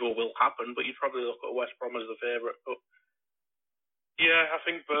think either will happen, but you'd probably look at West Brom as the favourite. But yeah, I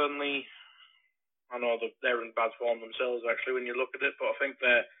think Burnley, I know that they're in bad form themselves actually when you look at it, but I think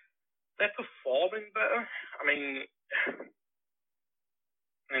they're performing better. I mean,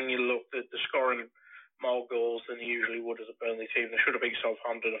 and you look at the scoring more goals than they usually would as a Burnley team. They should have beat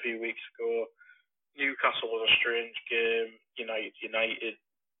Southampton a few weeks ago. Newcastle was a strange game. United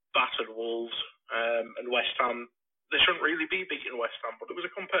battered Wolves, and West Ham. They shouldn't really be beating West Ham, but it was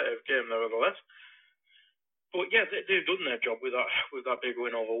a competitive game nevertheless. But yeah, they've done their job with that big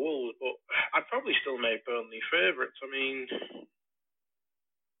win over Wolves. But I'd probably still make Burnley favourites. I mean,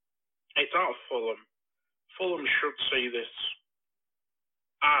 it's out of Fulham. Fulham should see this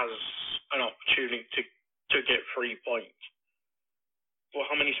as an opportunity to get 3 points. But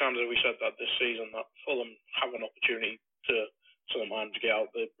how many times have we said that this season, that Fulham have an opportunity to sometimes get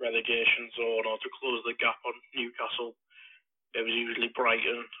out the relegation zone or to close the gap on Newcastle? It was usually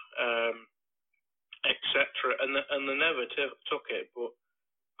Brighton, etc. And they never took it. But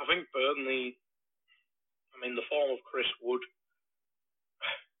I think Burnley, I mean, the form of Chris Wood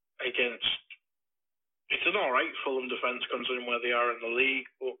against, it's an alright Fulham defence considering where they are in the league,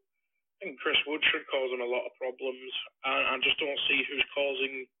 but I think Chris Wood should cause them a lot of problems. I just don't see who's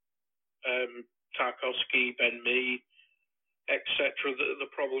causing Tarkowski, Ben Mee, etc.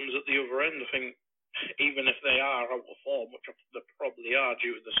 the problems at the other end. I think even if they are out of form, which they probably are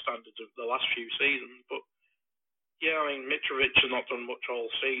due to the standards of the last few seasons, but yeah, I mean, Mitrovic has not done much all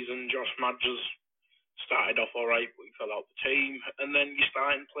season. Josh Madger's started off alright, but he fell out the team. And then you're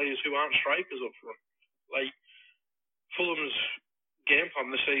starting players who aren't strikers up front. Like, Fulham's game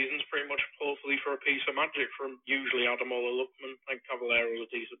plan this season's pretty much hopefully for a piece of magic from usually Ademola Lookman. I think Cavallero's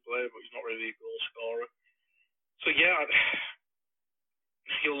a decent player, but he's not really a goal scorer. So yeah,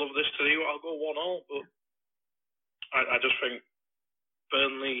 you'll love this to you. I'll go 1-1, but I just think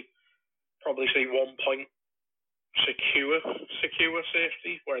Burnley probably see 1 point secure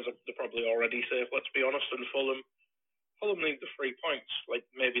safety, whereas they're probably already safe, let's be honest. And Fulham need the 3 points. Like,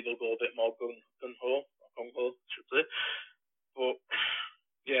 maybe they'll go a bit more gung-ho, should say. But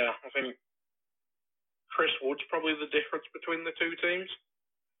yeah, I think Chris Wood's probably the difference between the two teams,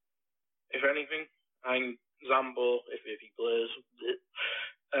 if anything. I think Zambo, if he plays,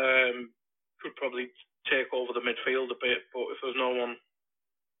 could probably take over the midfield a bit, but if there's no one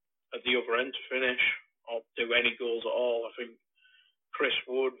at the other end to finish or do any goals at all, I think Chris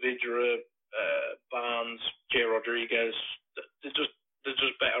Wood, Vydra, Barnes, Jay Rodriguez, they're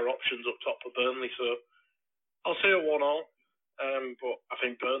just better options up top for Burnley. So I'll say a 1-1, but I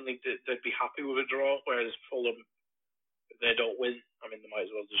think Burnley they'd be happy with a draw, whereas Fulham, if they don't win, I mean, they might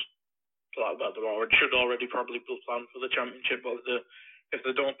as well just play that draw. It should already probably be planned for the Championship, but if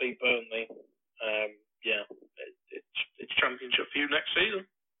they don't beat Burnley, yeah, it's Championship for you next season.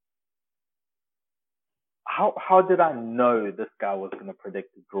 How did I know this guy was going to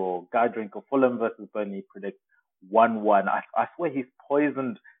predict a draw? Guy Drinker, Fulham versus Burnley predicts 1-1. I swear he's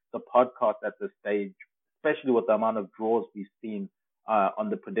poisoned the podcast at this stage, especially with the amount of draws we've seen on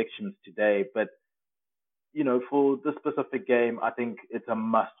the predictions today. But, you know, for this specific game, I think it's a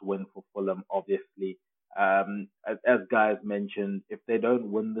must-win for Fulham, obviously. As guys mentioned, if they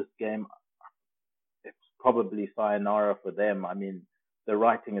don't win this game, it's probably sayonara for them. I mean, the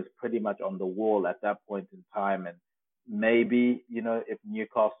writing is pretty much on the wall at that point in time. And maybe, you know, if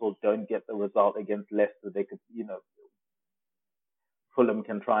Newcastle don't get the result against Leicester, they could, you know, Fulham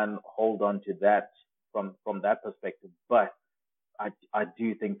can try and hold on to that from that perspective. But I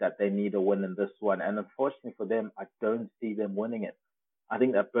do think that they need a win in this one. And unfortunately for them, I don't see them winning it. I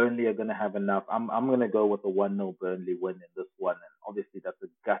think that Burnley are going to have enough. I'm going to go with a 1-0 Burnley win in this one. And obviously that's a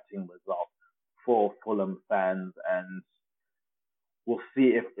gutting result for Fulham fans. And we'll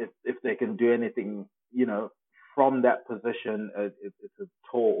see if they can do anything, you know, from that position. It's a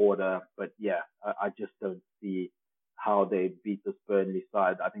tall order. But yeah, I just don't see how they beat this Burnley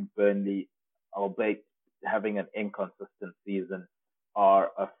side. I think Burnley, albeit having an inconsistent season,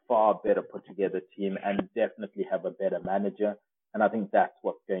 are a far better put together team and definitely have a better manager. And I think that's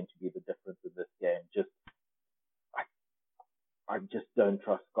what's going to be the difference in this game. I just don't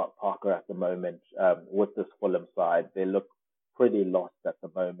trust Scott Parker at the moment with this Fulham side. They look pretty lost at the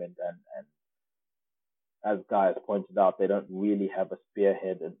moment. And as guys pointed out, they don't really have a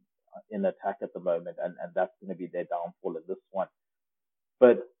spearhead. And in attack at the moment, and that's going to be their downfall in this one.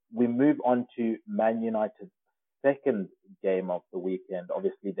 But we move on to Man United's second game of the weekend.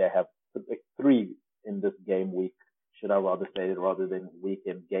 Obviously, they have three in this game week, should I rather say it, rather than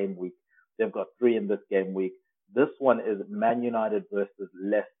weekend, game week. They've got three in this game week. This one is Man United versus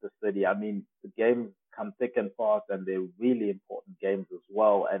Leicester City. I mean, the games come thick and fast, and they're really important games as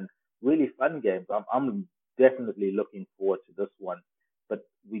well, and really fun games. I'm definitely looking forward to this one. But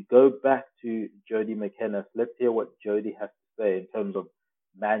we go back to Jody McKenna. Let's hear what Jody has to say in terms of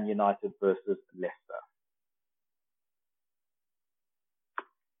Man United versus Leicester.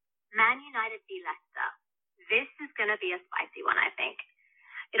 Man United v Leicester. This is going to be a spicy one, I think.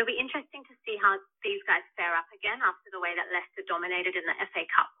 It'll be interesting to see how these guys fare up again after the way that Leicester dominated in the FA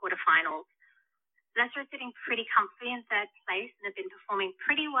Cup quarterfinals. Leicester are sitting pretty comfy in third place and have been performing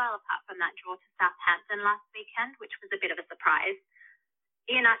pretty well apart from that draw to Southampton last weekend, which was a bit of a surprise.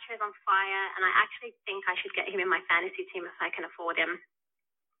 Iheanacho is on fire, and I actually think I should get him in my fantasy team if I can afford him.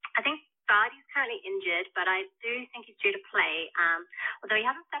 I think Vardy's currently injured, but I do think he's due to play, although he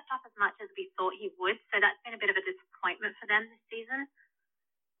hasn't stepped up as much as we thought he would, so that's been a bit of a disappointment for them this season.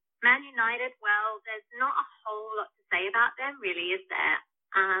 Man United, well, there's not a whole lot to say about them, really, is there?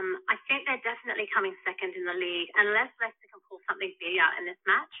 I think they're definitely coming second in the league, unless Leicester can pull something big out in this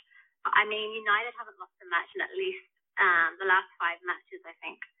match. But, I mean, United haven't lost a match in at least the last 5 matches, I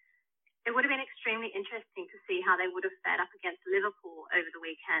think. It would have been extremely interesting to see how they would have fared up against Liverpool over the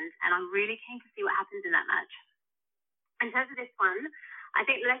weekend, and I'm really keen to see what happens in that match. In terms of this one, I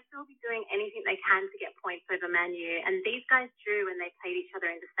think Leicester will be doing anything they can to get points over Man U, and these guys drew when they played each other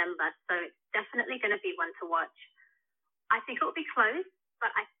in December, so it's definitely going to be one to watch. I think it will be close,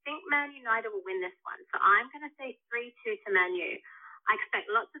 but I think Man United will win this one, so I'm going to say 3-2 to Man U. I expect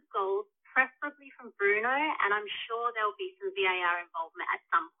lots of goals, preferably from Bruno, and I'm sure there'll be some VAR involvement at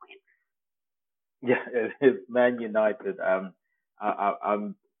some point. Yeah, it's Man United. I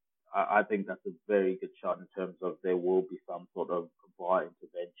think that's a very good shot in terms of there will be some sort of VAR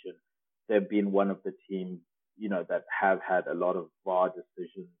intervention. They've been one of the teams, that have had a lot of VAR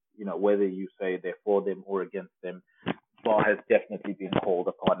decisions. Whether you say they're for them or against them, VAR has definitely been called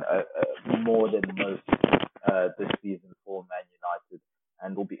upon more than most this season for Man United,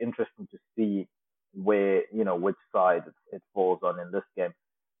 and it'll be interesting to see where which side it falls on in this game.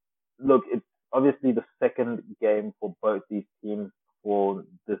 Look, it's obviously the second game for both these teams for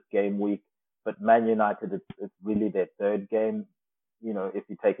this game week, but Man United, it's really their third game. If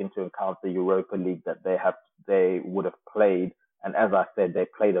you take into account the Europa League that they would have played, and as I said, they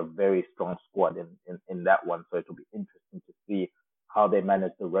played a very strong squad in that one, so it'll be interesting to see how they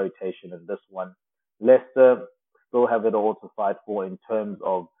manage the rotation in this one. Leicester still have it all to fight for in terms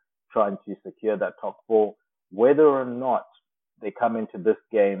of trying to secure that top 4. Whether or not they come into this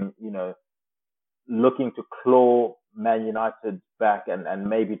game, looking to claw Man United back and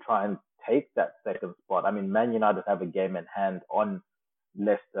maybe try and take that second spot. I mean, Man United have a game in hand on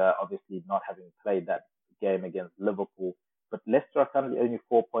Leicester, obviously not having played that game against Liverpool, but Leicester are currently only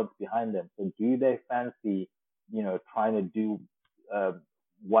 4 points behind them. So do they fancy, trying to do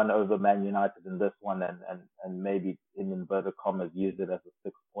one over Man United in this one and maybe in inverted commas use it as a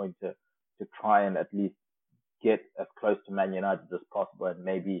 6-pointer to try and at least get as close to Man United as possible and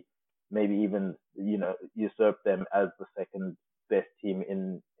maybe even, usurp them as the second best team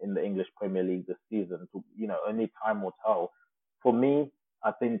in the English Premier League this season. Only time will tell. For me,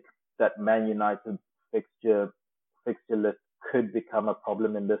 I think that Man United's fixture list could become a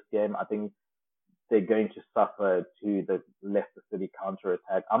problem in this game. I think they're going to suffer to the Leicester City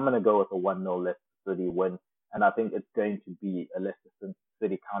counter-attack. I'm going to go with a 1-0 Leicester City win, and I think it's going to be a Leicester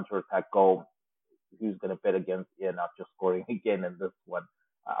City counter-attack goal. Who's going to bet against Iheanacho scoring again in this one?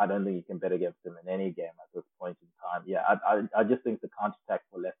 I don't think you can bet against them in any game at this point in time. Yeah, I just think the counter-attack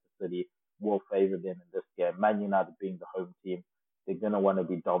for Leicester City will favour them in this game. Man United being the home team, they're going to want to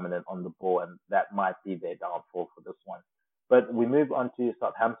be dominant on the ball, and that might be their downfall for this one. But we move on to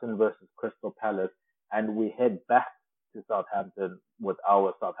Southampton versus Crystal Palace, and we head back to Southampton with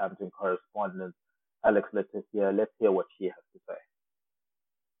our Southampton correspondent, Alex Leticia. Let's hear what she has to say.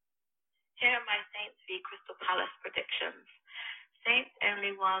 Here are my Saints v Crystal Palace predictions. Saints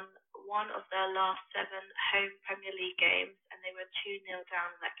only won one of their last 7 home Premier League games, and they were 2-0 down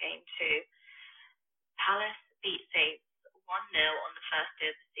in that game too. Palace beat Saints 1-0 on the first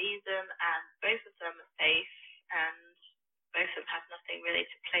day of the season, and both of them are safe, and both of them have nothing really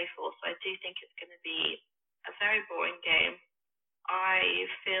to play for, so I do think it's going to be a very boring game. I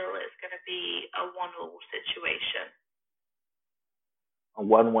feel it's going to be a 1-1 situation. A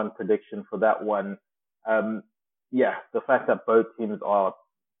 1-1 prediction for that one. The fact that both teams are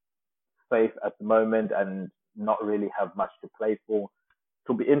safe at the moment and not really have much to play for.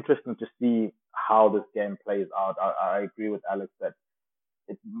 It'll be interesting to see how this game plays out. I agree with Alex that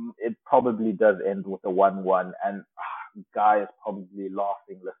it probably does end with a 1-1, and Guy is probably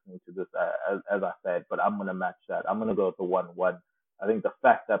laughing listening to this, as I said, but I'm going to match that. I'm going to go with the 1-1. I think the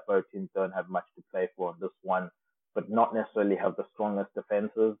fact that both teams don't have much to play for in this one, but not necessarily have the strongest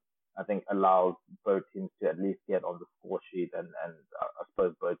defenses, I think allows both teams to at least get on the score sheet, and I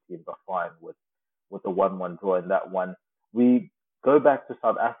suppose both teams are fine with the 1-1 draw in that one. We go back to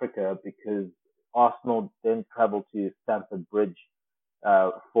South Africa because Arsenal then travel to Stamford Bridge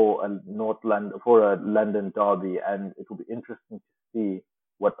for a London derby, and it will be interesting to see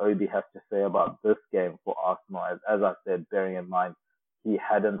what Obi has to say about this game for Arsenal. As I said, bearing in mind he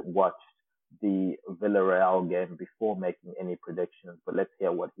hadn't watched the Villarreal game before making any predictions, but let's hear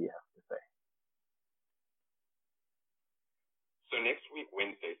what he has to say. So next week,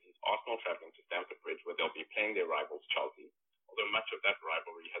 Wednesday, sees Arsenal travelling to Stamford Bridge, where they'll be playing their rivals Chelsea, although much of that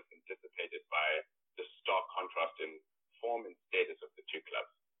rivalry has been dissipated by the stark contrast in form and status of the two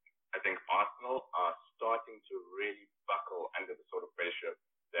clubs. I think Arsenal are starting to really buckle under the sort of pressure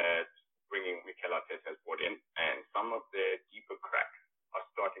that bringing Mikel Arteta has brought in, and some of their deeper cracks are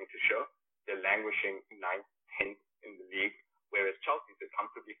starting to show. They're languishing 9th, 10th in the league, whereas Chelsea is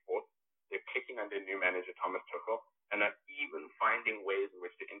comfortably 4th. They're kicking under new manager Thomas Tuchel, and are even finding ways in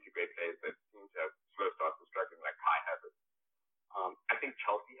which to integrate players that seem to have slow starts and struggling like Kai Havertz. I think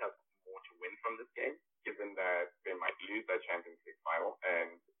Chelsea have more to win from this game, given that they might lose their Champions League final,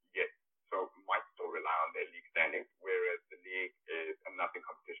 and yet so might still rely on their league standing, whereas the league is a nothing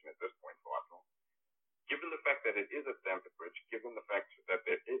competition at this point for Arsenal. Given the fact that it is at Stamford Bridge, given the fact that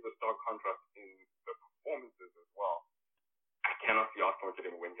there is a stark contrast in the performances as well, I cannot see Arsenal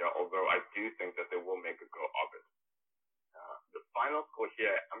getting a win here, although I do think that they will make a go of it. The final score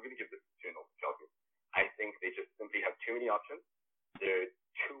here, I'm going to give this 2-0 to Chelsea. I think they just simply have too many options. They're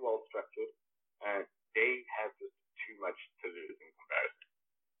too well structured, and they have just too much to lose in comparison.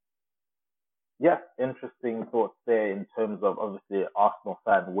 Yeah, interesting thoughts there in terms of, obviously, Arsenal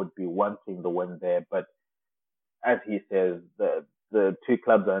fan would be wanting the win there, but as he says, the two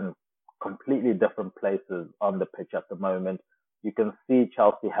clubs are in completely different places on the pitch at the moment. You can see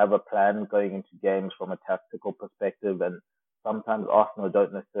Chelsea have a plan going into games from a tactical perspective, and sometimes Arsenal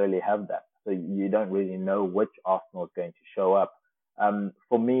don't necessarily have that. So you don't really know which Arsenal is going to show up.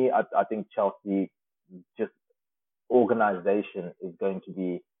 For me, I think Chelsea, just organization is going to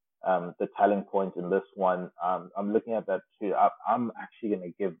be the telling point in this one. I'm looking at that too. I'm actually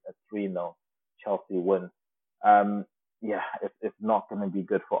going to give a 3-0 Chelsea win. It's not going to be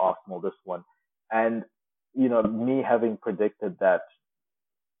good for Arsenal, this one. And, me having predicted that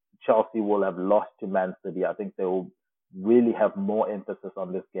Chelsea will have lost to Man City, I think they will really have more emphasis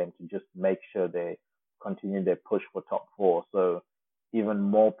on this game to just make sure they continue their push for top 4. So even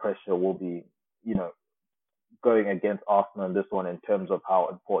more pressure will be, going against Arsenal in this one in terms of how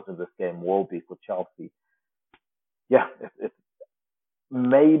important this game will be for Chelsea. Yeah, it's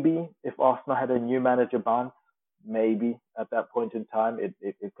maybe if Arsenal had a new manager bounce, maybe at that point in time it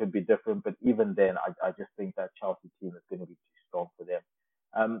could be different. But even then, I just think that Chelsea team is going to be too strong for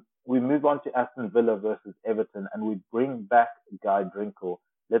them. We move on to Aston Villa versus Everton, and we bring back Guy Drinkle.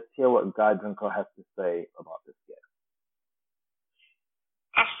 Let's hear what Guy Drinkle has to say about this game.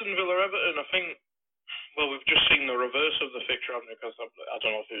 Aston Villa Everton, I think. Well, we've just seen the reverse of the fixture, haven't we? Because I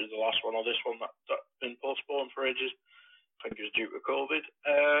don't know if it was the last one or this one that's been postponed for ages. I think it was due to COVID.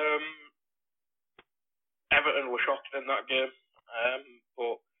 Everton were shocked in that game,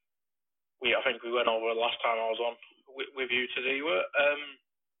 but I think we went over last time I was on with you today.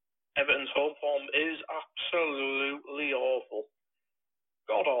 Everton's home form is absolutely awful.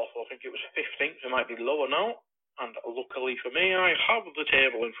 God awful. I think it was 15th. It might be lower now. And luckily for me, I have the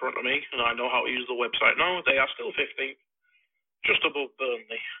table in front of me, and I know how to use the website now. They are still 15th, just above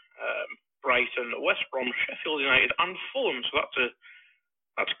Burnley, Brighton, West Brom, Sheffield United, and Fulham. So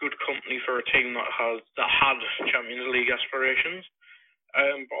that's good company for a team that had Champions League aspirations.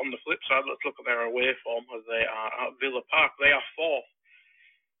 But on the flip side, let's look at their away form, as they are at Villa Park. They are 4th,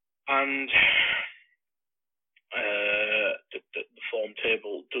 and the form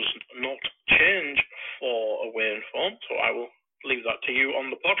table does not change for away in form, so I will leave that to you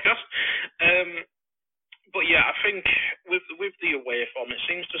on the podcast. But yeah, I think with the away form, it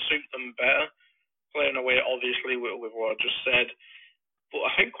seems to suit them better playing away, obviously, with what I just said. But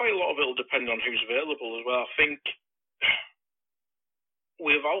I think quite a lot of it will depend on who's available as well. I think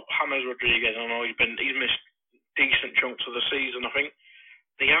without James Rodriguez, I know he's missed decent chunks of the season. I think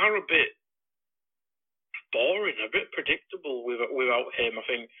they are a bit boring, a bit predictable without him. I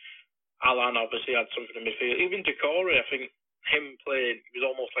think Alan obviously had something in midfield. Even Decore, I think him playing, it was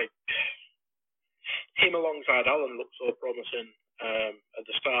almost like him alongside Alan looked so promising at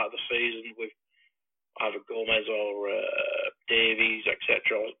the start of the season with either Gomez or Davies,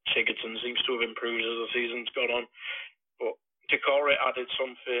 etc. Sigurdsson seems to have improved as the season's gone on. But Decore added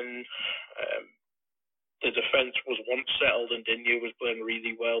something. The defence was once settled and Digne was playing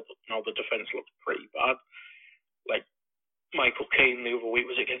really well, but now the defence looks pretty bad. Like Michael Keane the other week,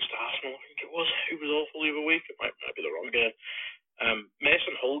 was against Arsenal, I think it was. He was awful the other week. It might be the wrong game.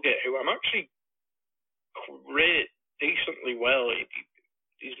 Mason Holgate, who I'm actually rate decently well.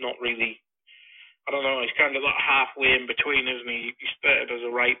 He's not really, I don't know, he's kind of like halfway in between, isn't he? He started as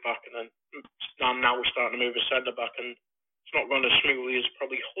a right back and then now we're starting to move a centre back, and it's not going as smoothly as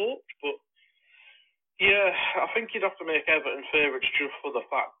probably hoped, but yeah, I think you'd have to make Everton favourites just for the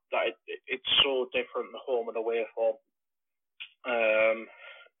fact that it's so different, the home and away form.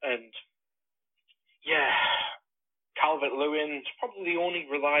 And yeah, Calvert-Lewin's probably the only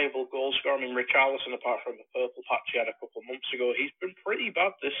reliable goal scorer. I mean, Richarlison, apart from the purple patch he had a couple of months ago, he's been pretty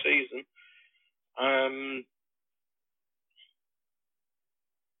bad this season.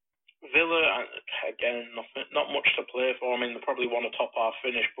 Villa, again, not much to play for. I mean, they probably want a top-half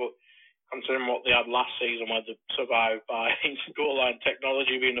finish, but considering what they had last season where they survived by goal line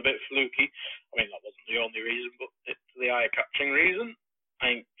technology being a bit fluky, I mean, that wasn't the only reason, but it's the eye-catching reason. I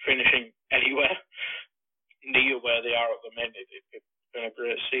think finishing anywhere near where they are at the minute, it's been a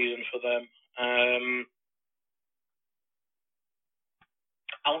great season for them.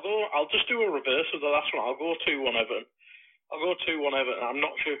 I'll just do a reverse of the last one. I'll go 2-1 Everton. I'm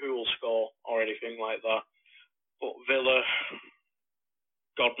not sure who will score or anything like that. But Villa,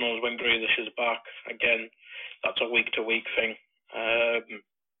 God knows when Grealish is back. Again, that's a week-to-week thing.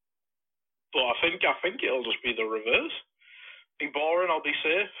 But I think it'll just be the reverse. Be boring, I'll be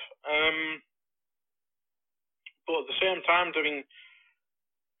safe. But at the same time, I mean,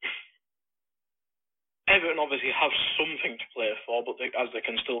 Everton obviously have something to play for, but as they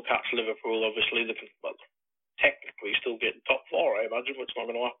can still catch Liverpool, obviously they can, well, technically still get in top 4, I imagine, but it's not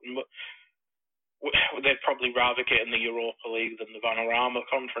going to happen. But they'd probably rather get in the Europa League than the Vanarama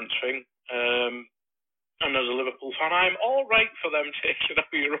Conference thing. And as a Liverpool fan, I'm all right for them taking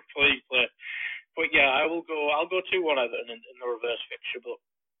up Europa League play. But yeah, I'll go 2-1 Everton in the reverse fixture. But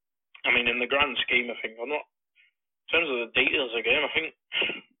I mean, in the grand scheme of things, in terms of the details of the game, I think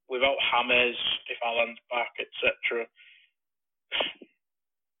without James, if Alan's back, etc.,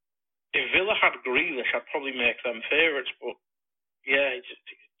 if Villa had Grealish, I'd probably make them favourites. But yeah,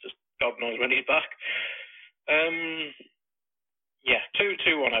 just God knows when he's back. Yeah,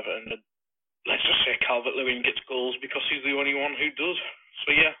 2-1 Everton. Let's just say Calvert-Lewin gets goals because he's the only one who does.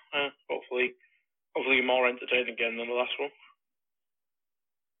 So yeah, hopefully more entertaining game than the last one.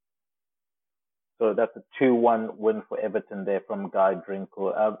 So that's a 2-1 win for Everton there from Guy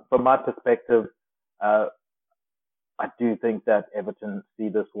Drinkle. From my perspective, I do think that Everton see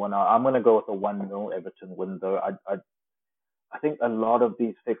this one out. I'm going to go with a 1-0 Everton win, though. I think a lot of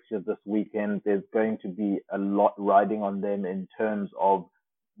these fixtures this weekend, there's going to be a lot riding on them in terms of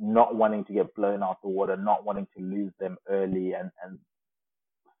not wanting to get blown out the water, not wanting to lose them early, and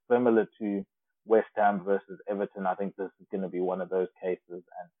similar to West Ham versus Everton, I think this is going to be one of those cases.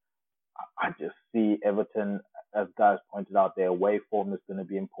 And I just see Everton, as guys pointed out, their away form is going to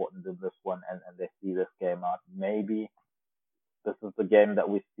be important in this one, and they see this game out. Maybe this is the game that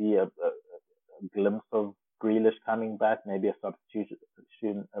we see a glimpse of Grealish coming back, maybe a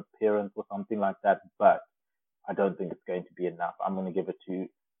substitution appearance or something like that, but I don't think it's going to be enough. I'm going to give it to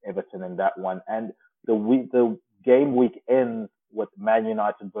Everton in that one. And the game week ends with Man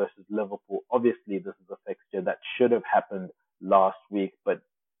United versus Liverpool. Obviously, this is a fixture that should have happened last week, but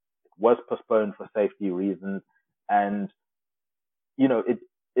it was postponed for safety reasons. And, you know,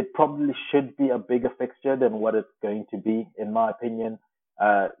 it probably should be a bigger fixture than what it's going to be, in my opinion.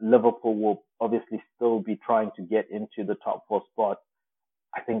 Liverpool will obviously still be trying to get into the top 4 spot.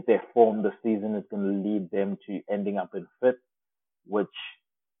 I think their form this season is going to lead them to ending up in 5th, which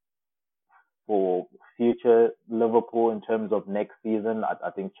for future Liverpool in terms of next season, I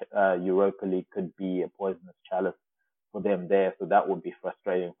think Europa League could be a poisonous chalice for them there. So that would be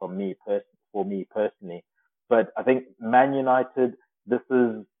frustrating for me personally. But I think Man United, this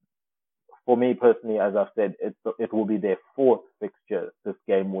is, for me personally, as I've said, it will be their 4th fixture this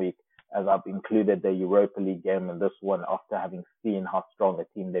game week, as I've included the Europa League game in this one after having seen how strong a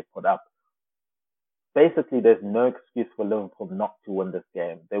team they put up. Basically, there's no excuse for Liverpool not to win this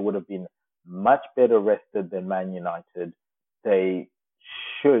game. They would have been much better rested than Man United. They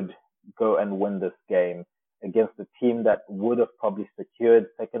should go and win this game against a team that would have probably secured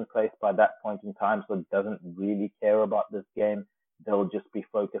second place by that point in time, so doesn't really care about this game. They'll just be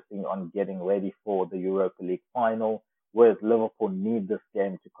focusing on getting ready for the Europa League final, whereas Liverpool need this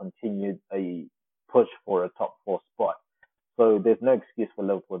game to continue a push for a top 4 spot. So there's no excuse for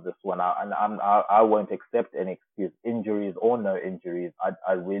Liverpool this one. I won't accept any excuse, injuries or no injuries.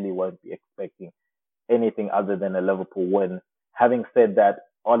 I really won't be expecting anything other than a Liverpool win. Having said that,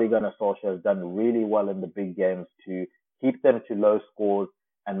 Ole Gunnar Solskjaer has done really well in the big games to keep them to low scores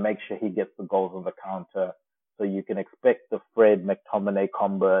and make sure he gets the goals on the counter. So you can expect the Fred McTominay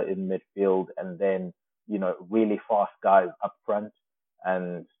combo in midfield, and then, really fast guys up front,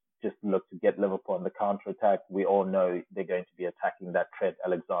 and just look to get Liverpool on the counter-attack. We all know they're going to be attacking that Trent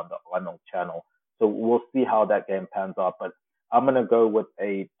Alexander-Arnold channel. So we'll see how that game pans out. But I'm going to go with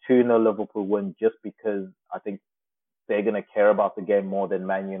a 2-0 Liverpool win, just because I think they're going to care about the game more than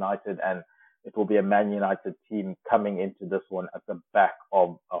Man United, and it will be a Man United team coming into this one at the back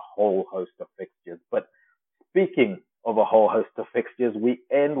of a whole host of fixtures. But speaking of a whole host of fixtures, we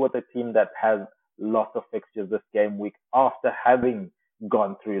end with a team that has lots of fixtures this game week after having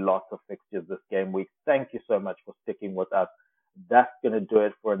gone through lots of fixtures this game week. Thank you so much for sticking with us. That's going to do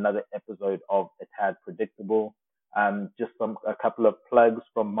it for another episode of A Tad Predictable. Just a couple of plugs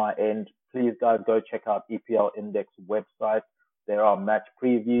from my end. Please, guys, go check out EPL Index website. There are match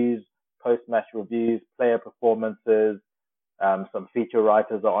previews, post-match reviews, player performances. Some feature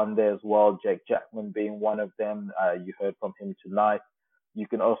writers are on there as well, Jake Jackman being one of them. You heard from him tonight. You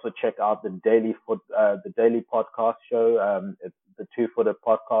can also check out the daily podcast show. It's the Two-Footed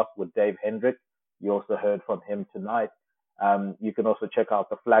Podcast with Dave Hendrick. You also heard from him tonight. You can also check out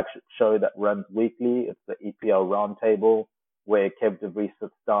the flagship show that runs weekly. It's the EPL Roundtable, where Kev De Vries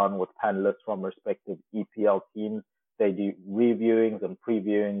sits down with panelists from respective EPL teams. They do reviewings and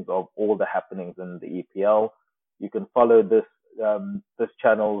previewings of all the happenings in the EPL. You can follow this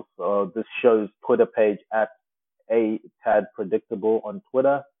show's Twitter page at A Tad Predictable on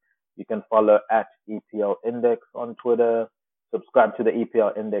Twitter. You can follow at EPL Index on Twitter. Subscribe to the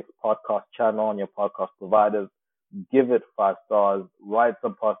EPL Index podcast channel on your podcast providers. Give it 5 stars. Write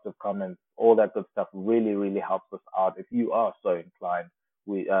some positive comments. All that good stuff really, really helps us out. If you are so inclined,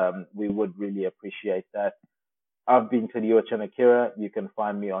 we would really appreciate that. I've been Tadeo Chanakira. You can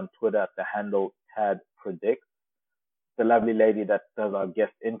find me on Twitter at the handle TadPredicts. The lovely lady that does our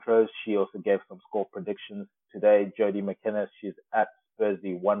guest intros, she also gave some score predictions today. Jody McInnes, she's at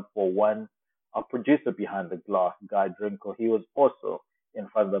Spursy141. Our producer behind the glass, Guy Drinkle, he was also in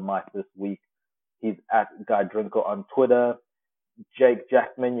front of the mic this week. He's at Guy Drinkle on Twitter. Jake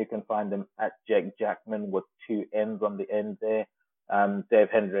Jackman, you can find him at Jake Jackman with 2 N's on the end there. Dave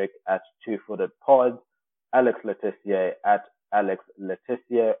Hendrick at Two-Footed Pod. Alex Letitia at Alex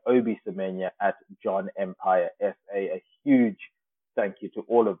Letitia. Obi Semenya at John Empire SA. A huge thank you to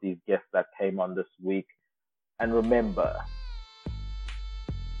all of these guests that came on this week. And remember,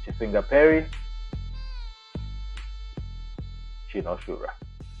 Chifinga Perry, Chino Shura.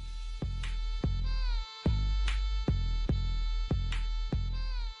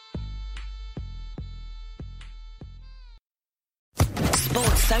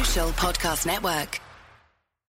 Sports Social Podcast Network.